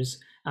lawmakers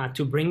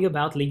to bring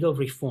about legal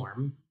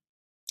reform,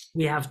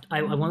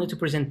 I wanted to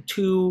present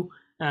two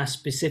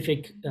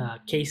specific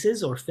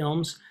cases or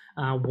films,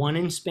 one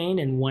in Spain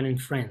and one in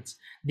France.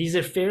 These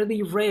are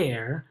fairly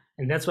rare,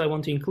 and that's why I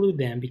want to include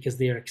them, because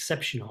they are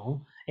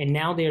exceptional. And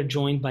now they are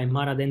joined by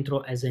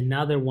Adentro as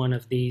another one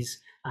of these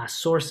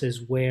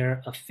sources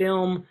where a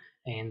film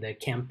and the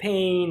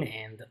campaign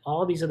and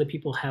all these other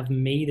people have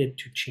made it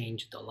to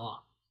change the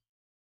law.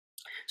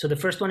 So the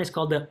first one is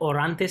called the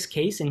Orantes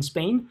case in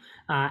Spain,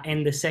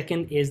 and the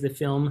second is the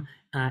film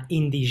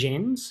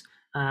Indigènes,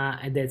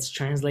 that's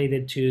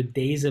translated to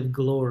Days of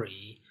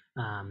Glory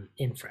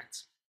in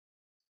France.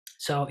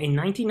 So in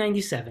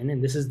 1997,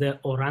 and this is the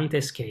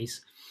Orantes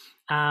case,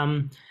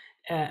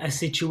 a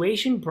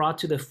situation brought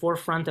to the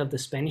forefront of the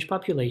Spanish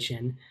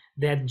population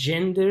that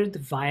gendered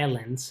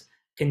violence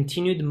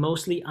continued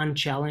mostly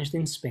unchallenged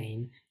in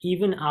Spain,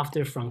 even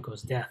after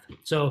Franco's death.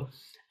 So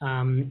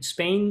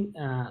Spain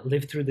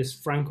lived through this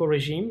Franco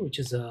regime, which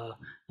is a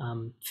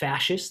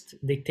fascist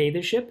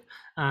dictatorship.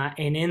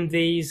 And in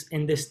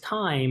this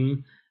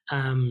time,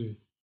 and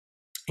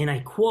I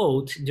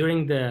quote,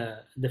 during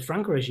the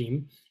Franco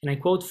regime, and I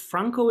quote,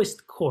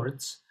 Francoist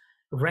courts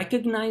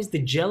recognized the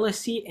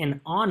jealousy and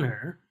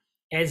honor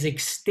as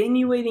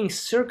extenuating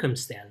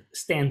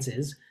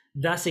circumstances,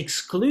 thus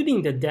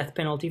excluding the death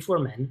penalty for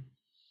men.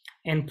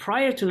 And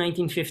prior to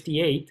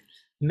 1958,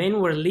 men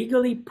were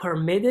legally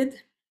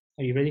permitted,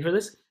 are you ready for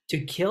this,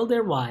 to kill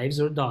their wives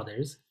or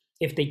daughters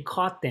if they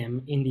caught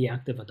them in the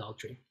act of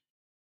adultery.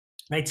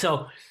 Right,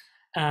 so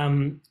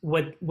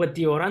what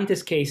the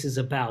Orantes case is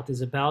about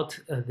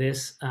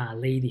this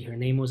lady. Her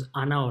name was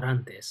Ana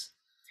Orantes,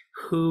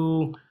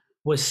 who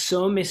was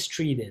so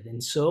mistreated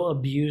and so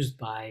abused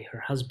by her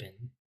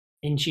husband,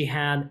 and she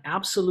had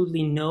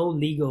absolutely no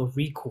legal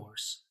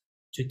recourse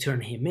to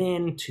turn him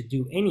in, to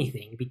do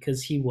anything,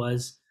 because he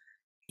was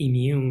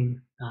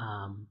immune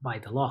by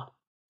the law.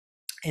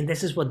 And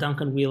this is what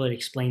Duncan Wheeler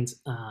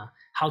explains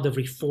how the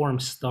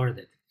reform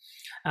started.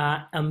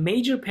 A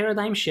major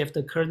paradigm shift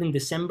occurred in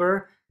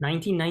December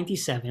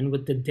 1997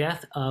 with the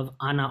death of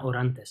Ana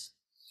Orantes.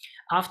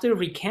 After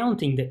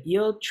recounting the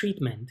ill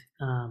treatment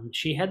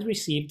she had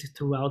received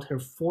throughout her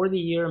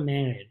 40-year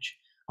marriage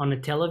on a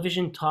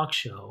television talk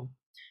show,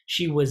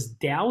 she was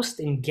doused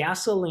in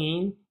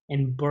gasoline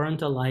and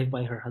burnt alive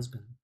by her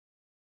husband.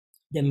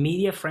 The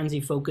media frenzy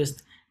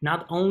focused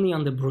not only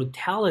on the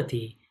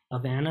brutality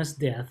of Anna's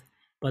death,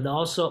 but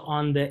also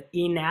on the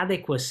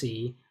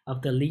inadequacy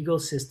of the legal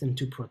system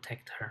to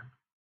protect her.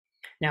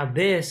 Now,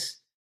 this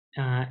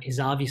is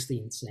obviously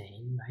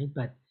insane, right?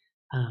 But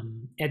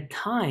at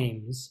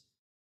times,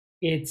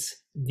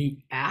 it's the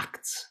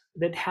acts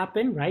that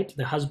happen, right?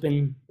 The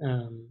husband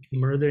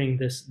murdering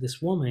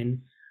this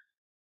woman,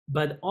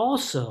 but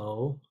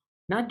also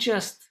not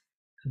just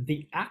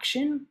the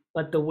action,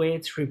 but the way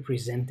it's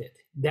represented.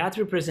 That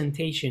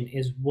representation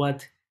is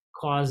what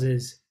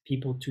causes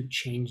people to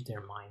change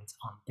their minds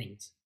on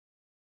things.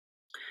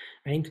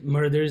 Right?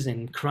 Murders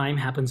and crime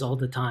happens all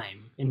the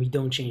time, and we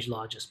don't change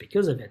law just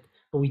because of it.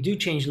 But we do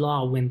change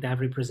law when that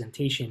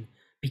representation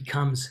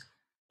becomes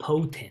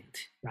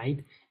potent,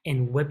 right?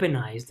 And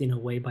weaponized in a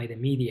way by the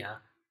media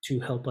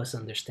to help us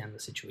understand the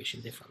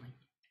situation differently.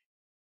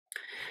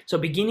 So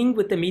beginning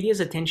with the media's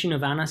attention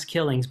of Ana's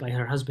killings by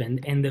her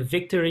husband and the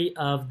victory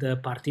of the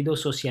Partido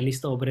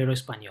Socialista Obrero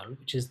Español,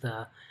 which is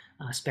the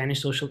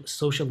Spanish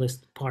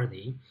Socialist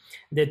Party,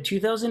 the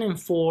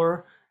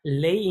 2004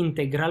 Ley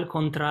Integral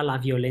contra la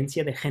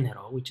Violencia de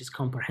Género, which is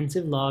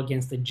comprehensive law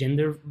against the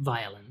gender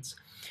violence,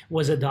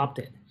 was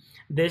adopted.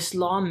 This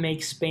law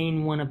makes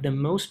Spain one of the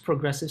most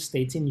progressive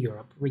states in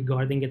Europe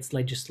regarding its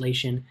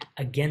legislation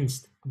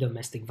against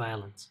domestic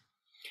violence.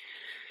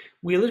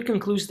 Wheeler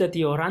concludes that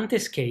the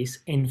Orantes case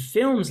and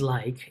films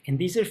like, and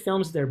these are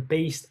films that are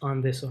based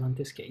on this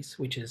Orantes case,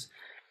 which is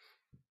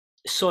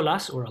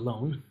Solas, or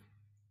Alone,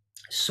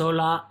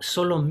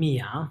 Solo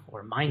Mía,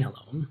 or Mine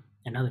Alone,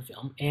 another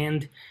film,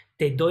 and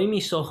Te doy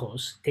mis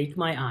ojos, Take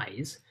My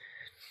Eyes,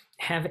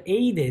 have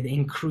aided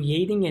in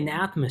creating an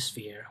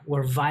atmosphere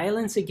where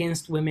violence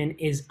against women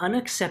is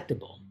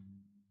unacceptable,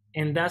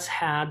 and thus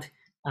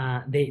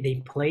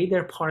they played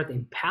their part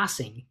in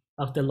passing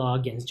of the law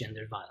against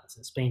gender violence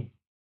in Spain.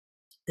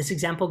 This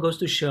example goes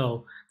to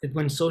show that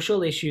when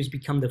social issues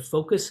become the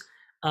focus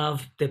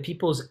of the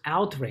people's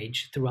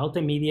outrage throughout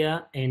the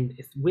media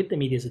and with the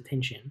media's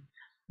attention,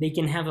 they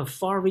can have a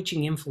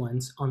far-reaching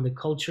influence on the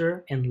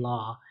culture and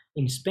law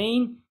in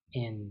Spain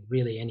and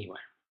really anywhere.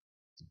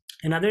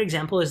 Another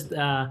example is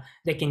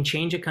that can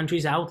change a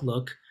country's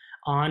outlook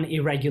on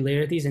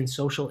irregularities and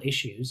social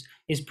issues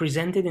is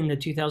presented in the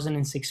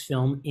 2006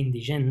 film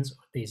Indigènes,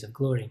 or Days of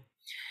Glory.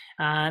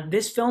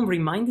 This film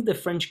reminded the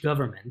French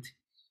government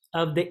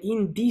of the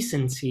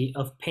indecency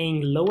of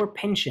paying lower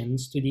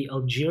pensions to the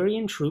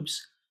Algerian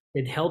troops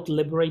that helped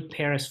liberate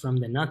Paris from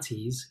the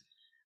Nazis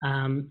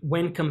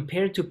when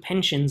compared to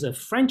pensions of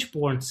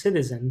French-born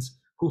citizens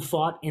who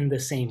fought in the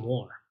same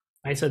war.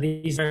 Right? So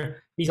these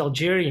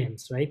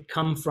Algerians, right,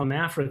 come from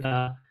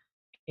Africa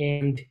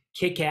and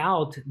kick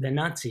out the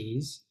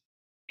Nazis,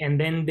 and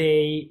then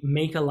they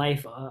make a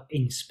life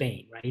in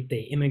Spain, right?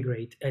 They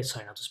immigrate,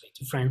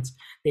 to France.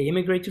 They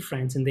immigrate to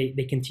France and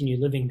they continue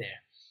living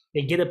there.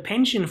 They get a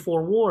pension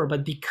for war,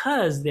 but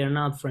because they're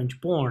not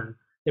French-born,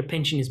 their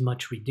pension is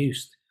much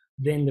reduced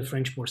than the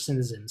French-born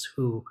citizens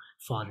who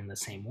fought in the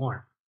same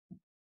war.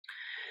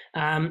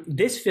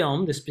 This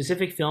film, the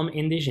specific film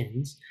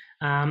Indigènes,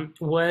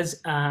 was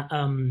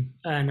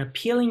an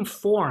appealing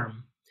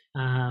form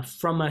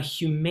from a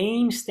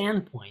humane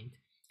standpoint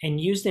and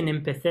used an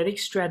empathetic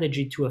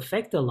strategy to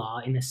affect the law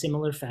in a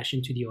similar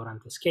fashion to the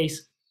Orantes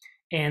case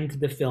and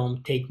the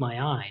film Take My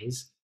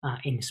Eyes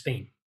in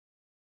Spain.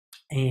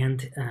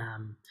 And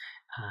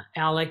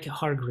Alec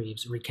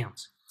Hargreaves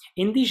recounts,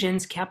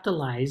 Indigènes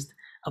capitalized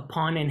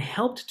upon and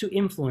helped to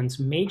influence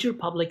major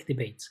public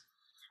debates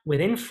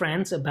within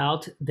France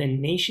about the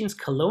nation's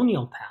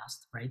colonial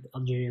past, right?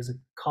 Algeria is a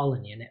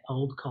colony, an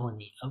old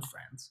colony of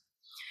France,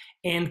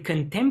 and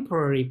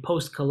contemporary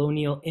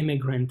post-colonial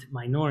immigrant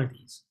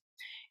minorities,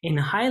 in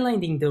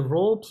highlighting the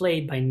role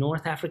played by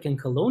North African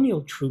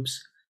colonial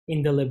troops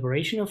in the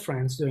liberation of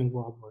France during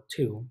World War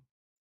II.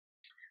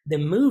 The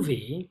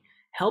movie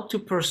helped to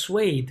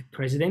persuade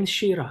President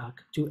Chirac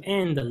to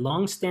end a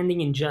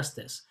long-standing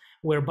injustice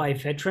whereby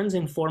veterans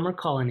in former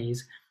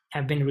colonies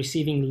have been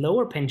receiving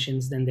lower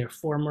pensions than their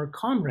former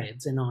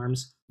comrades in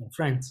arms in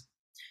France.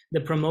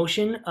 The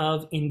promotion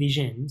of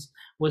Indigènes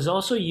was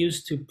also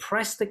used to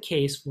press the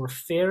case for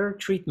fairer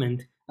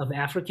treatment of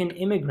African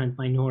immigrant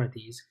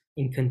minorities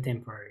in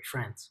contemporary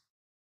France.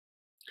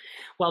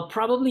 While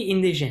probably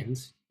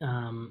Indigènes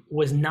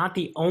was not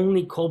the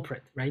only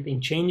culprit, right, in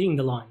changing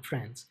the law in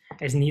France,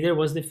 as neither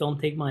was the film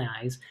Take My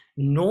Eyes,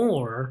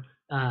 nor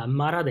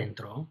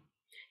Adentro,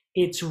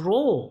 its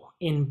role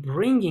in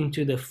bringing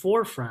to the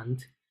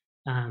forefront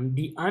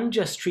the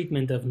unjust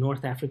treatment of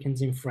North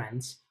Africans in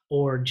France,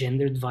 or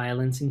gendered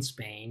violence in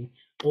Spain,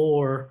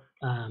 or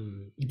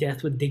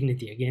death with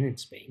dignity again in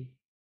Spain,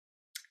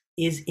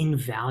 is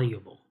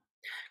invaluable.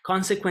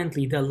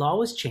 Consequently, the law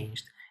was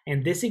changed,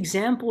 and this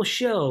example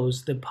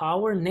shows the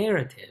power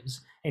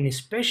narratives, and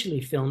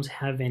especially films,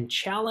 have in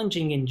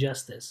challenging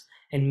injustice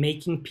and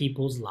making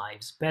people's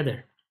lives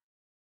better.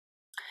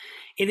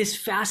 It is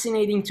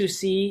fascinating to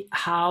see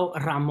how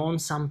Ramón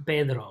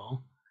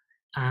Sampedro,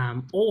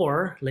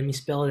 or let me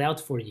spell it out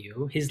for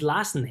you, his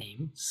last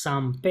name,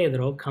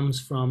 Sampedro, comes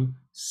from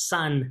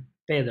San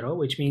Pedro,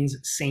 which means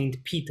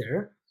Saint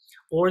Peter,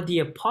 or the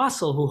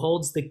apostle who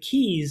holds the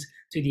keys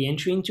to the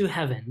entry into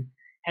heaven,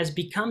 has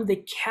become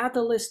the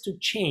catalyst to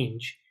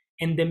change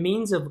and the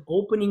means of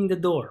opening the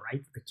door,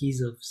 right, the keys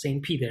of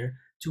Saint Peter,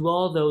 to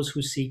all those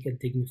who seek a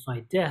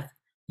dignified death,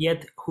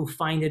 yet who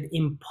find it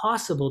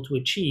impossible to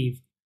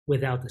achieve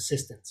without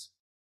assistance.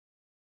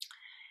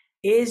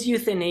 Is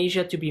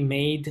euthanasia to be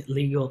made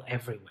legal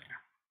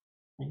everywhere?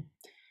 Right?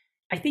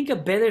 I think a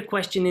better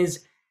question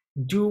is,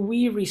 do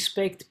we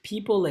respect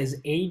people as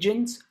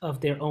agents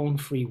of their own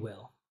free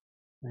will?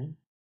 Right?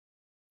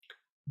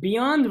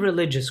 Beyond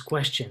religious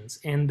questions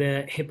and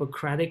the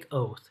Hippocratic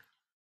Oath,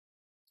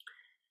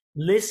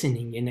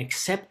 listening and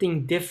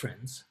accepting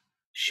difference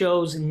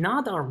shows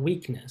not our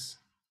weakness,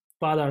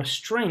 but our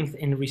strength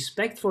and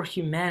respect for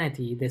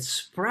humanity that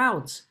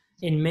sprouts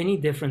in many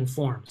different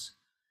forms,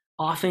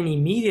 often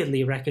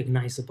immediately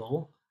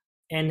recognizable,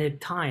 and at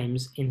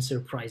times in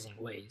surprising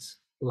ways,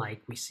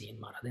 like we see in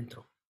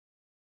Adentro.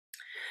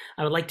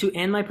 I would like to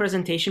end my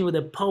presentation with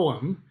a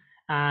poem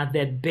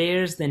that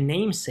bears the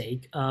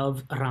namesake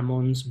of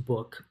Ramon's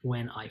book,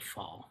 When I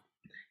Fall.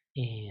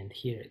 And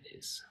here it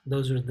is.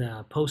 Those are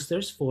the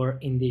posters for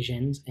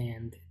Indigènes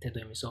and Te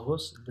doy mis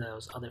ojos,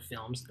 those other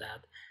films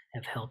that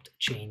have helped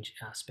change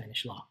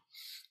Spanish law.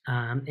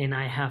 And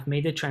I have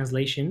made a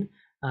translation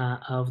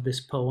of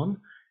this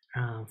poem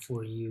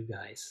for you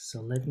guys.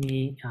 So let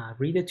me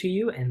read it to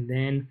you, and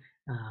then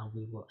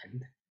we will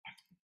end.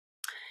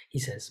 He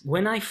says,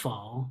 when I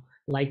fall,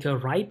 like a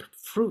ripe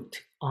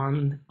fruit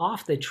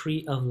off the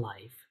tree of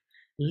life,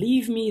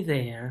 leave me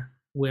there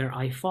where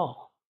I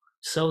fall.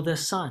 So the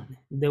sun,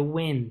 the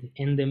wind,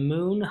 and the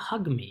moon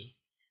hug me,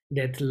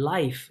 that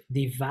life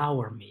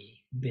devour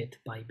me bit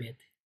by bit.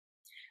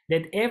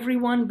 That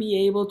everyone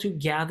be able to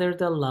gather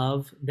the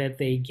love that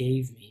they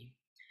gave me,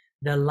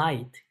 the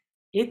light,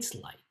 its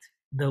light,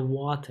 the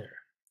water,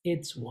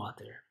 its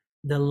water,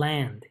 the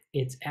land,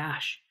 its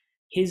ash,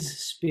 his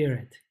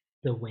spirit,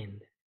 the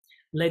wind.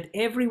 Let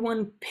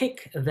everyone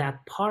pick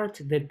that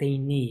part that they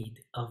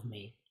need of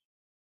me.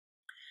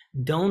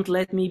 Don't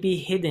let me be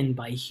hidden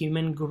by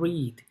human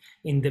greed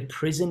in the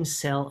prison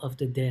cell of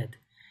the dead,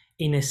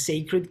 in a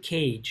sacred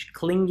cage,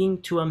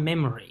 clinging to a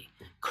memory,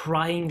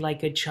 crying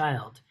like a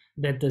child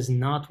that does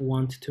not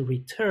want to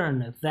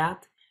return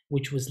that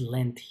which was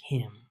lent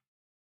him,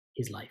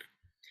 his life.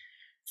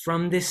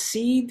 From the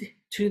seed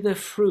to the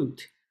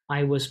fruit,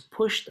 I was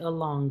pushed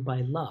along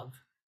by love.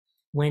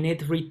 When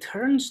it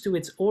returns to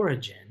its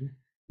origin,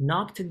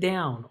 knocked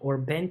down or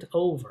bent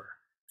over,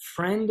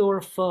 friend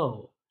or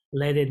foe,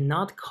 let it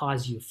not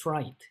cause you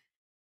fright.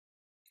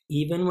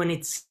 Even when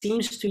it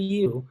seems to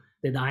you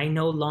that I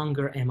no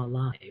longer am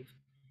alive,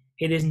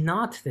 it is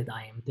not that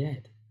I am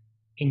dead,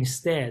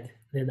 instead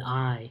that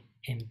I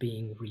am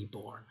being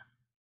reborn.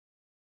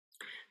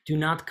 Do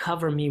not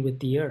cover me with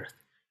the earth,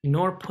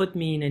 nor put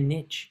me in a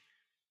niche.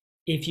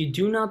 If you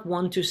do not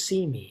want to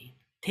see me,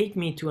 take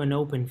me to an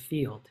open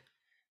field.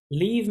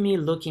 Leave me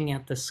looking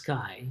at the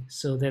sky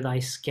so that I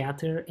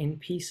scatter in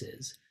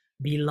pieces,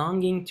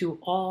 belonging to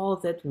all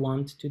that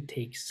want to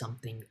take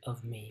something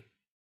of me.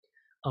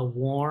 A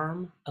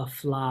worm, a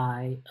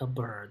fly, a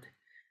bird,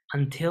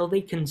 until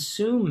they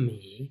consume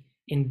me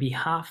in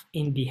behalf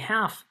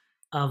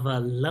of a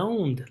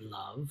loaned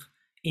love,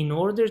 in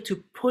order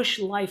to push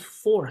life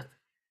forth,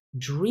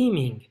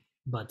 dreaming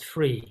but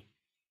free,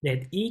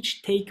 that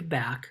each take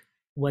back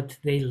what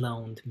they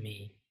loaned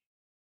me.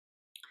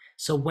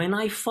 So when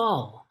I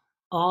fall,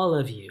 all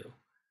of you,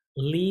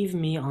 leave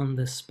me on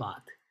the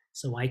spot,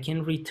 so I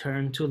can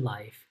return to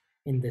life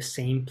in the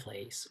same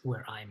place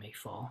where I may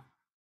fall.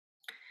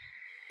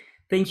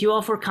 Thank you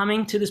all for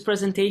coming to this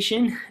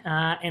presentation,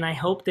 and I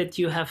hope that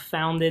you have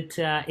found it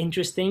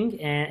interesting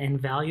and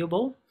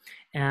valuable.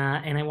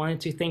 And I wanted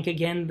to thank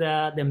again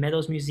the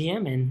Meadows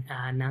Museum and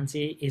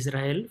Nancy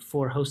Israel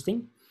for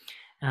hosting.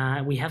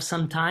 We have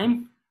some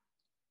time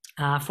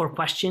for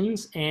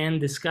questions and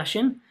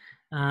discussion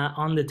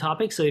on the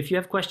topic. So if you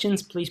have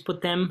questions, please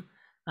put them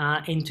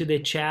into the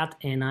chat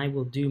and I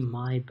will do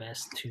my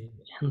best to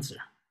answer.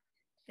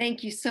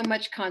 Thank you so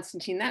much,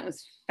 Constantin. That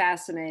was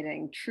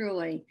fascinating,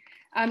 truly.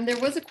 There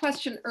was a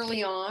question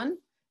early on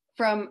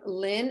from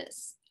Lynn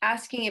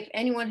asking if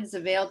anyone has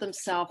availed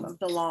themselves of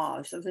the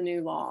laws, of the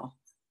new law.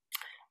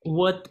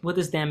 What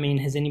does that mean?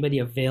 Has anybody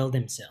availed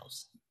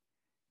themselves?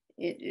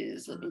 It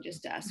is, let me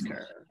just ask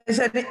her.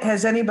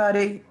 Has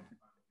anybody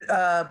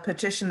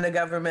petitioned the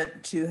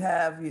government to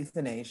have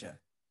euthanasia?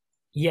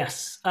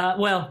 Yes.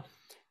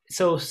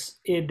 So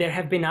there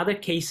have been other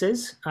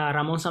cases.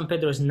 Ramón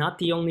Sampedro is not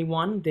the only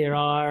one. There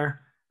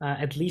are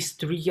at least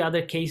 3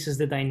 other cases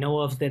that I know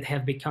of that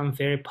have become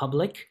very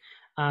public.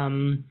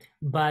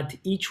 But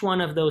each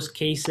one of those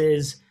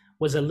cases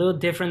was a little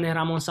different than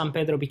Ramón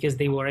Sampedro because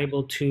they were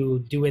able to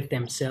do it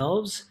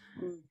themselves.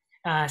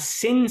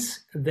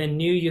 Since the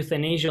new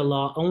euthanasia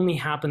law only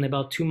happened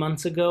about 2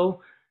 months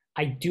ago,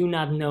 I do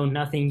not know,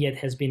 nothing yet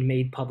has been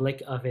made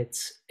public of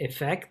its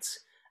effects.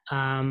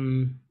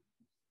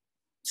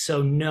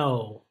 So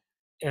no,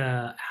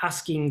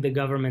 asking the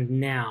government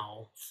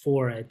now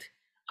for it,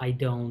 I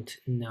don't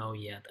know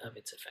yet of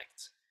its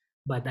effects.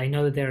 But I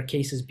know that there are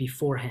cases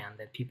beforehand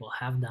that people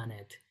have done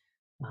it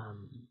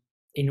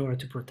in order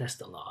to protest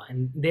the law.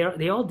 And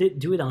they all did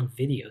do it on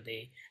video.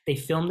 They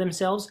filmed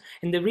themselves.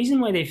 And the reason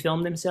why they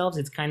filmed themselves,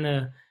 it's kind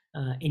of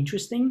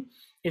interesting,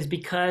 is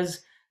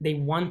because they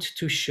want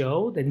to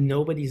show that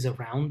nobody's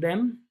around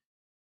them.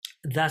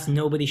 Thus,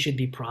 nobody should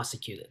be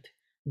prosecuted.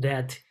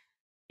 That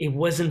it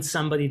wasn't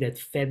somebody that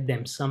fed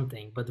them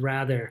something, but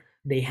rather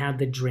they had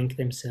the drink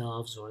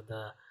themselves or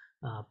the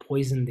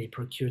poison, they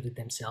procured it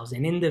themselves.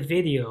 And in the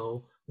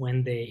video,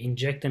 when they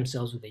inject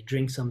themselves or they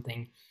drink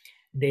something,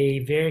 they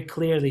very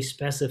clearly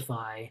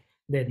specify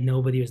that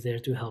nobody was there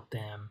to help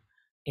them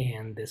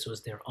and this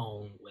was their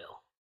own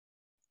will.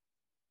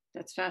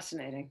 That's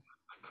fascinating.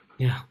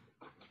 Yeah.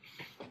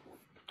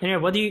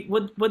 Anyway,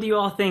 what do you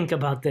all think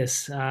about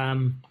this?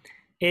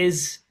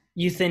 Is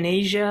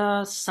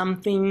euthanasia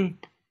something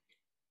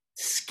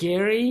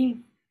scary,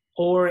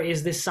 or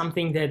is this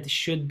something that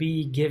should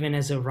be given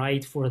as a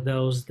right for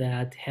those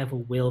that have a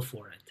will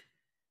for it?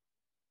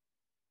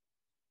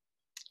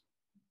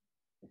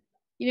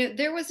 You know,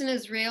 there was an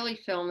Israeli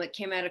film that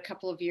came out a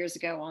couple of years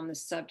ago on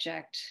this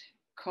subject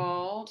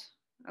called,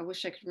 I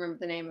wish I could remember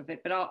the name of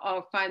it, but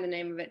I'll find the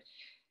name of it.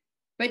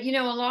 But, you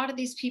know, a lot of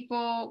these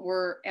people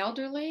were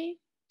elderly,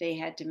 they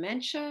had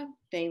dementia,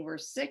 they were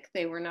sick,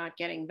 they were not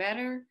getting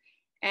better.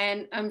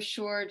 And I'm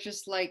sure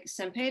just like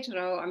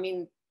Sampedro, I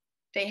mean,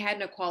 they had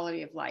no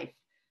quality of life.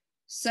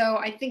 So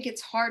I think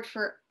it's hard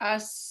for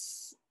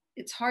us,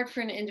 it's hard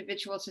for an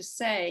individual to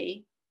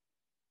say,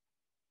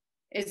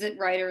 is it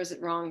right or is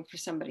it wrong for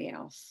somebody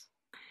else?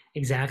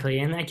 Exactly.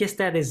 And I guess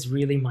that is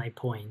really my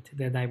point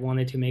that I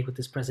wanted to make with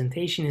this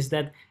presentation, is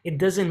that it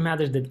doesn't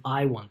matter that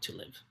I want to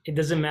live. It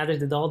doesn't matter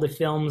that all the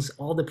films,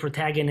 all the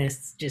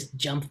protagonists just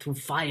jump through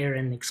fire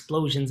and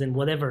explosions and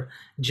whatever,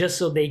 just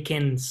so they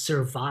can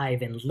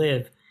survive and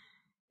live.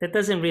 That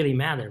doesn't really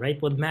matter,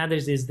 right? What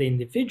matters is the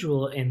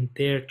individual and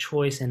their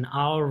choice and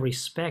our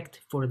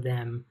respect for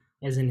them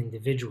as an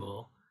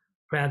individual,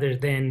 rather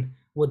than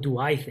what do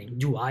I think?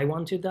 Do I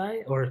want to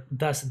die? Or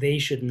thus they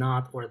should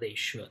not, or they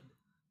should,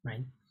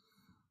 right?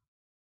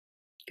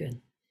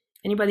 Good.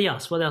 Anybody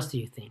else? What else do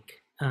you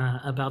think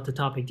about the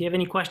topic? Do you have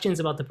any questions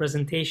about the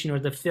presentation or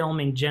the film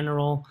in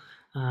general,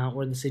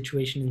 or the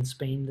situation in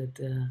Spain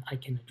that I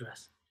can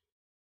address?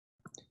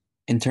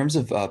 In terms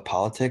of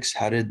politics,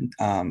 how did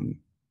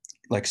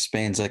like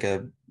Spain's like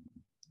a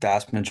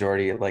vast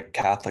majority like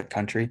Catholic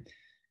country?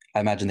 I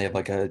imagine they have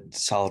like a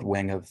solid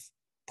wing of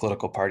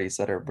political parties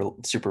that are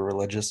super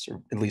religious,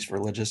 or at least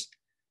religious.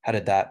 How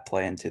did that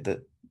play into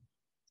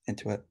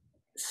it?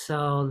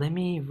 So let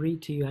me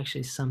read to you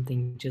actually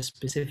something just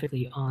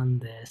specifically on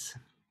this.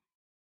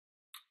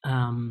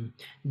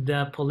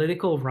 The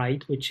political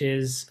right, which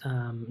is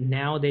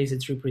nowadays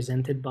it's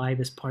represented by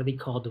this party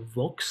called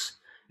Vox,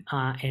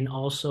 and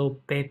also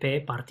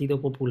PP,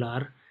 Partido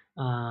Popular,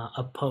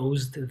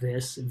 opposed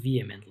this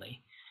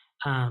vehemently.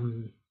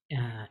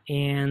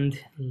 And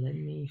let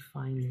me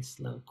find this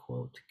little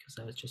quote because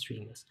I was just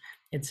reading this.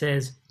 It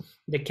says,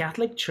 the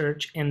Catholic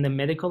Church and the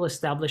medical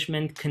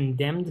establishment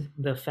condemned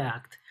the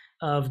fact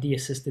of the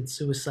assisted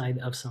suicide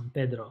of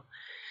Sampedro.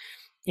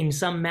 In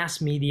some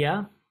mass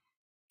media,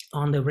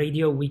 on the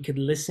radio, we could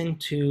listen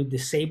to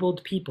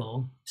disabled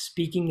people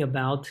speaking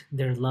about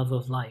their love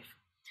of life.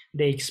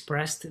 They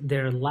expressed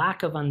their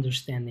lack of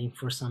understanding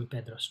for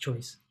Sampedro's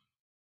choice.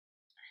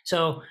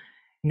 So,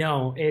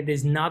 no, it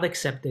is not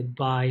accepted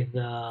by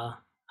the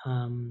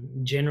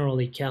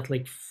generally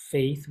Catholic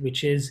faith,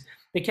 which is,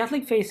 the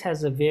Catholic faith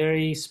has a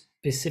very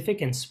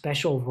specific and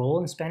special role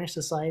in Spanish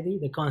society.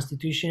 The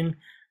Constitution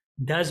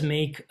does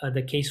make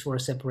the case for a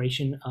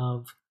separation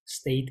of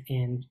state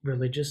and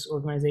religious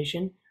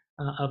organization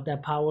of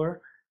that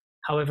power.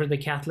 However, the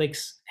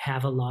Catholics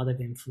have a lot of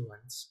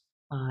influence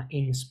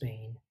in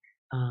Spain.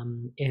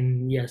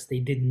 And yes, they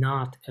did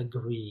not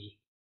agree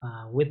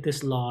with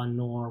this law,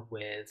 nor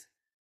with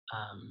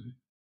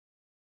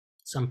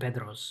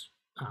Sampedro's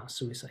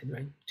suicide,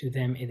 right? To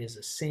them, it is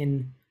a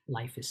sin,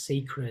 life is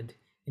sacred,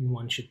 and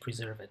one should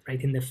preserve it,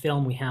 right? In the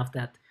film, we have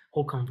that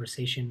whole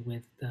conversation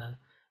with the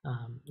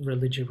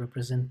religious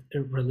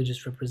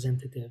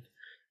representative,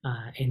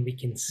 and we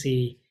can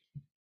see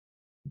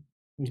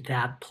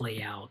that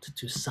play out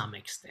to some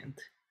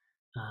extent.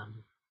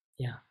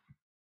 Yeah,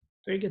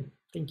 very good.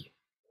 Thank you.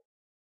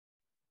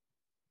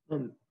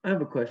 I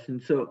have a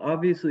question. So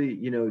obviously,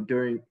 you know,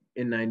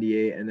 in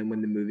 '98, and then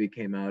when the movie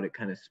came out, it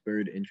kind of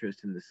spurred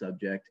interest in the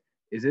subject.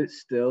 Is it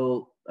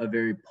still a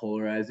very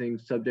polarizing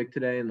subject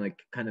today? And like,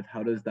 kind of,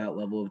 how does that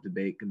level of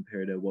debate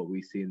compare to what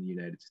we see in the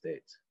United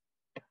States?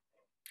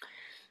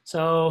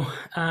 So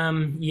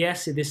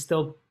yes, it is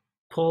still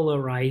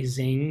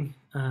polarizing,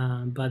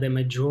 but a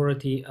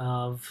majority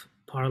of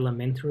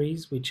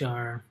parliamentaries, which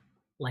are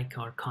like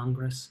our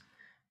Congress,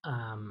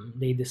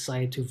 they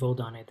decide to vote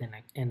on it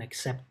and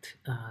accept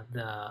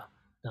the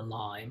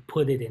law and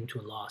put it into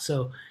law.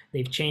 So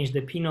they've changed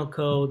the penal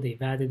code, they've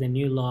added a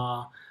new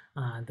law.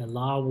 The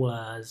law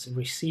was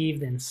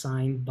received and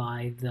signed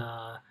by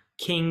the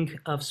King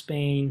of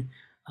Spain,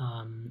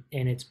 and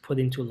it's put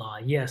into law.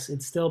 Yes,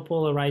 it's still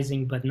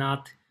polarizing, but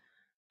not,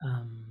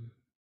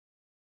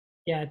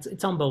 yeah,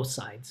 it's on both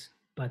sides,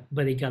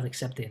 but it got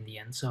accepted in the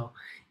end. So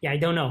yeah, I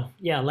don't know.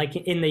 Yeah, like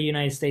in the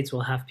United States,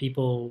 we'll have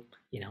people,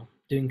 you know,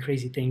 doing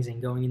crazy things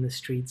and going in the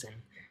streets and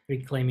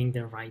reclaiming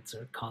their rights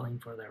or calling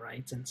for their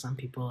rights, and some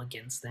people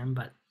against them.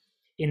 But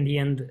in the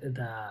end,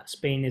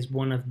 Spain is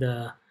one of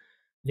the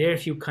very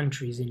few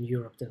countries in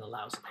Europe that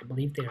allows it. I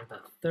believe they're the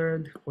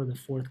third or the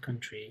fourth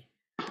country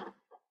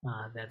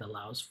that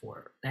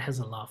has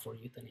a law for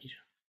euthanasia.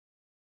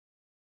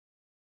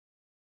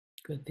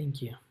 Good,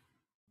 thank you.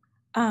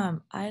 I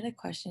had a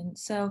question.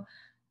 So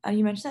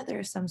you mentioned that there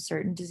are some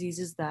certain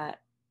diseases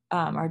that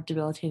are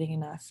debilitating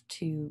enough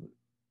to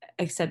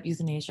accept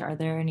euthanasia. Are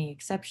there any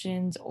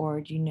exceptions,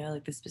 or do you know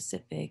like the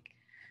specific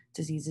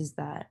diseases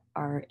that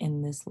are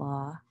in this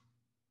law?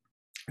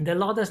 The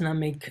law does not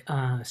make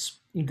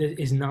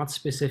is not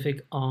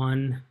specific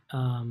on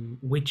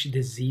which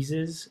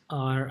diseases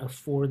are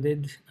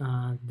afforded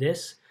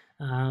this.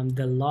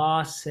 The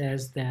law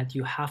says that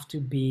you have to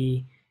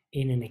be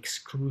in an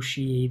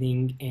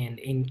excruciating and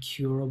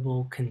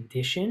incurable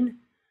condition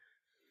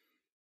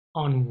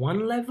on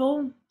one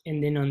level,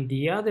 and then on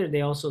the other,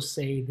 they also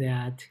say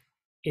that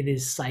it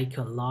is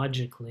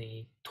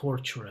psychologically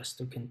torturous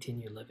to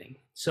continue living.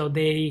 So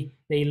they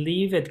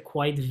leave it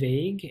quite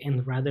vague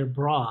and rather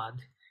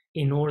broad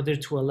in order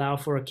to allow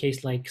for a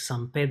case like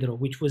Sampedro,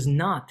 which was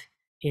not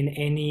in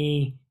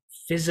any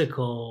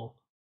physical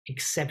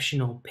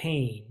exceptional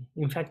pain.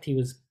 In fact, he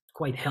was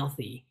quite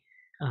healthy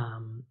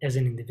as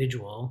an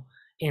individual.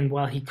 And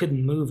while he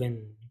couldn't move and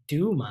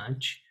do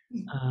much,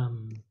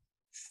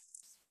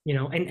 You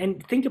know,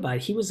 and think about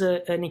it. He was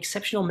an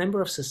exceptional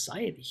member of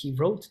society. He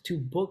wrote 2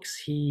 books.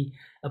 He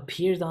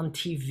appeared on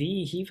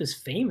TV. He was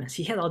famous.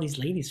 He had all these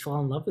ladies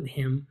fall in love with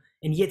him,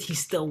 and yet he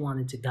still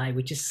wanted to die,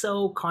 which is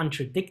so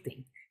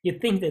contradicting. You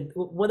think that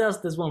what else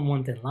does one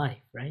want in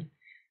life, right?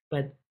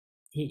 But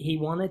he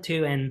wanted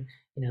to, and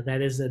you know,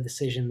 that is a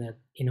decision that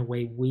in a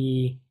way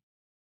we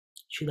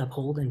should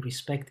uphold and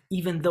respect,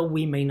 even though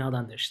we may not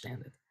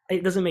understand it.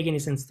 It doesn't make any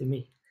sense to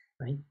me,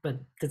 right? But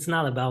it's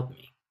not about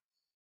me.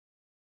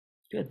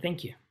 Good,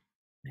 thank you,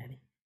 Maddie.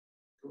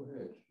 Go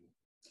ahead.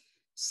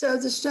 So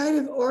the state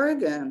of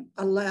Oregon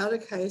allowed a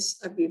case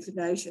of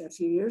euthanasia a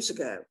few years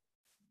ago,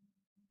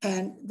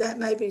 and that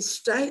may be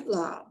state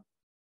law,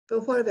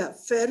 but what about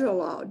federal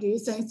law? Do you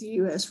think the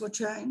U.S. will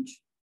change?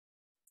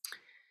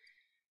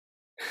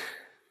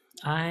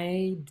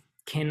 I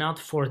cannot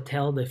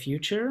foretell the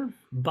future,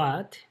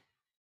 but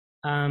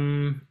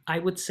I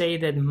would say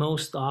that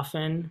most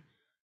often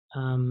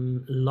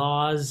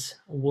laws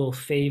will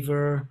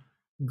favor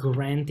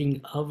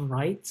granting of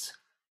rights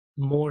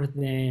more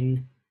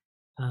than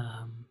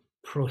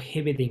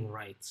prohibiting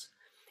rights.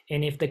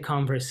 And if the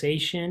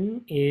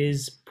conversation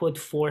is put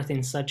forth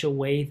in such a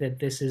way that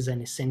this is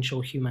an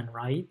essential human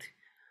right,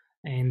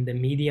 and the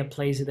media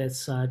plays it as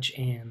such,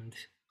 and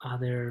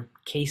other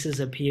cases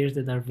appear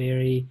that are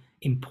very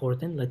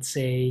important, let's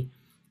say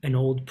an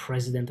old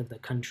president of the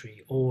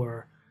country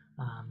or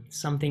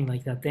something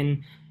like that,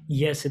 then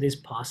yes, it is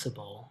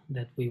possible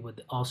that we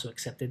would also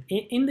accept it.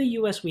 In the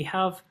US, we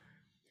have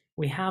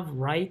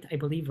right, I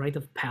believe, right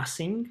of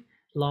passing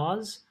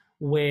laws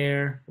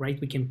where, right,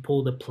 we can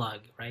pull the plug,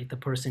 right? The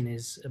person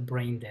is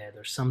brain dead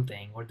or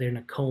something, or they're in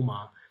a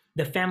coma.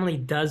 The family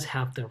does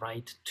have the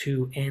right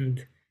to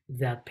end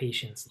that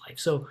patient's life.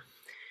 So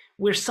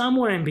we're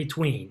somewhere in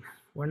between.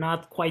 We're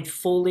not quite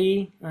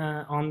fully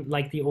on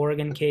like the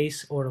Oregon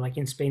case or like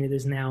in Spain it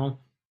is now,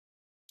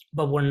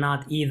 but we're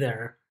not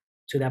either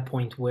to that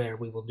point where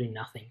we will do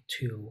nothing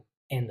to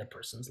end the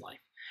person's life.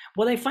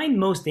 What I find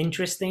most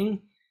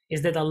interesting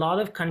is that a lot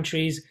of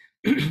countries,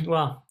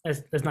 well,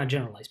 let's not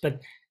generalize,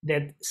 but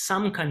that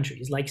some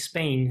countries like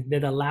Spain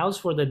that allows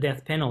for the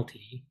death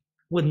penalty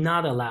would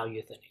not allow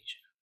euthanasia.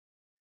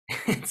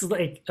 It's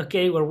like,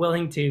 okay, we're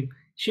willing to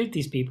shoot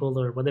these people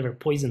or whatever,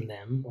 poison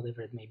them,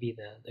 whatever it may be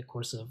the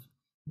course of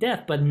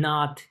death, but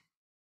not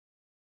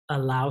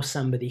allow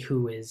somebody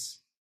who is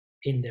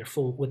in their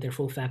with their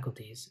full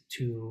faculties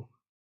to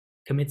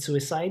commit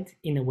suicide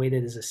in a way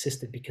that is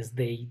assisted because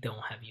they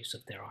don't have use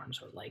of their arms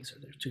or legs or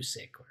they're too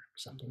sick or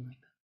something like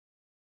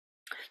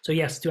that. So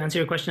yes, to answer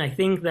your question, I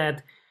think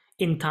that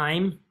in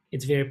time,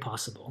 it's very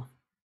possible.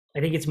 I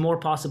think it's more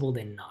possible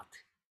than not.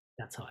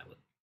 That's how I would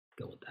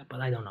go with that,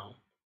 but I don't know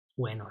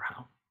when or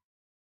how.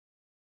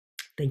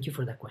 Thank you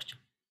for that question.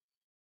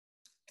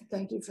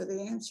 Thank you for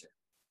the answer.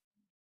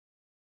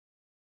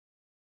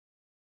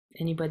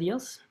 Anybody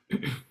else?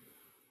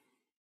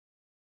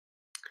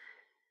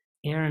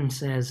 Aaron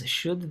says,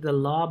 should the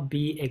law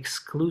be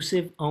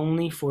exclusive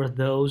only for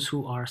those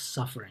who are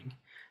suffering?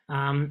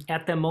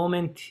 At the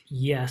moment,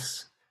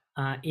 yes.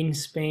 In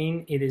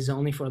Spain, it is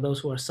only for those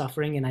who are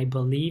suffering, and I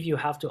believe you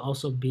have to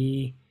also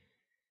be,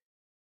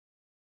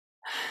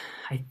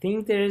 I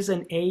think there is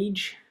an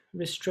age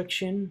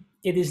restriction.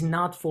 It is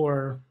not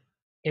for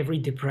every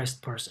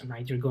depressed person,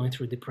 right? You're going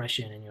through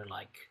depression and you're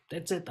like,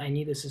 that's it, I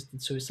need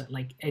assisted suicide.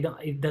 Like,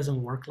 it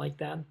doesn't work like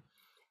that.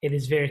 It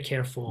is very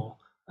careful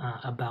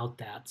about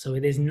that. So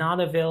it is not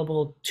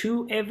available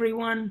to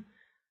everyone,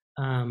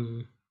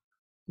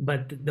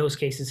 but those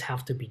cases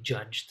have to be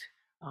judged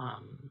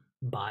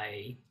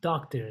by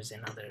doctors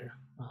and other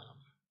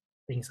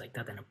things like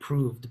that and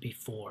approved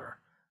before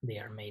they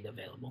are made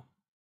available.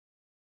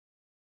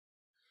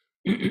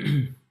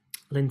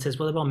 Lynn says,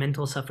 what about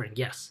mental suffering?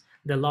 Yes,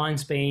 the law in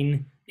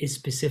Spain is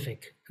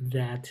specific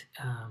that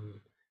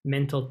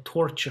mental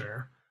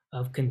torture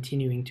of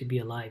continuing to be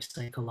alive,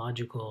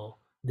 psychological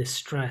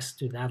distress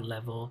to that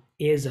level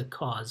is a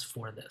cause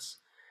for this.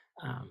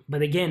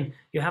 But again,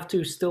 you have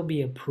to still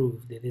be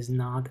approved. It is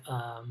not,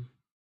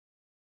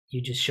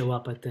 you just show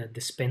up at the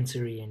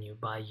dispensary and you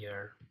buy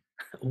your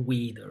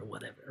weed or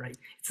whatever, right?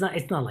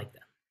 It's not like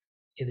that.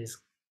 It is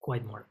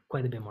quite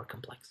a bit more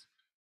complex.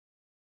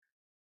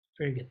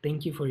 Very good.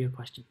 Thank you for your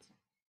questions.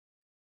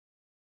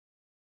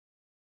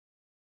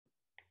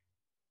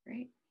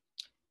 Great.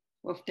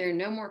 Well, if there are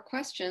no more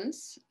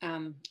questions,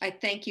 I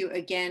thank you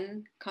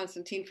again,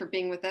 Constantin, for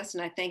being with us.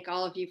 And I thank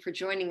all of you for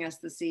joining us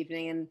this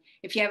evening. And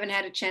if you haven't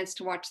had a chance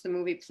to watch the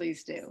movie,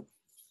 please do.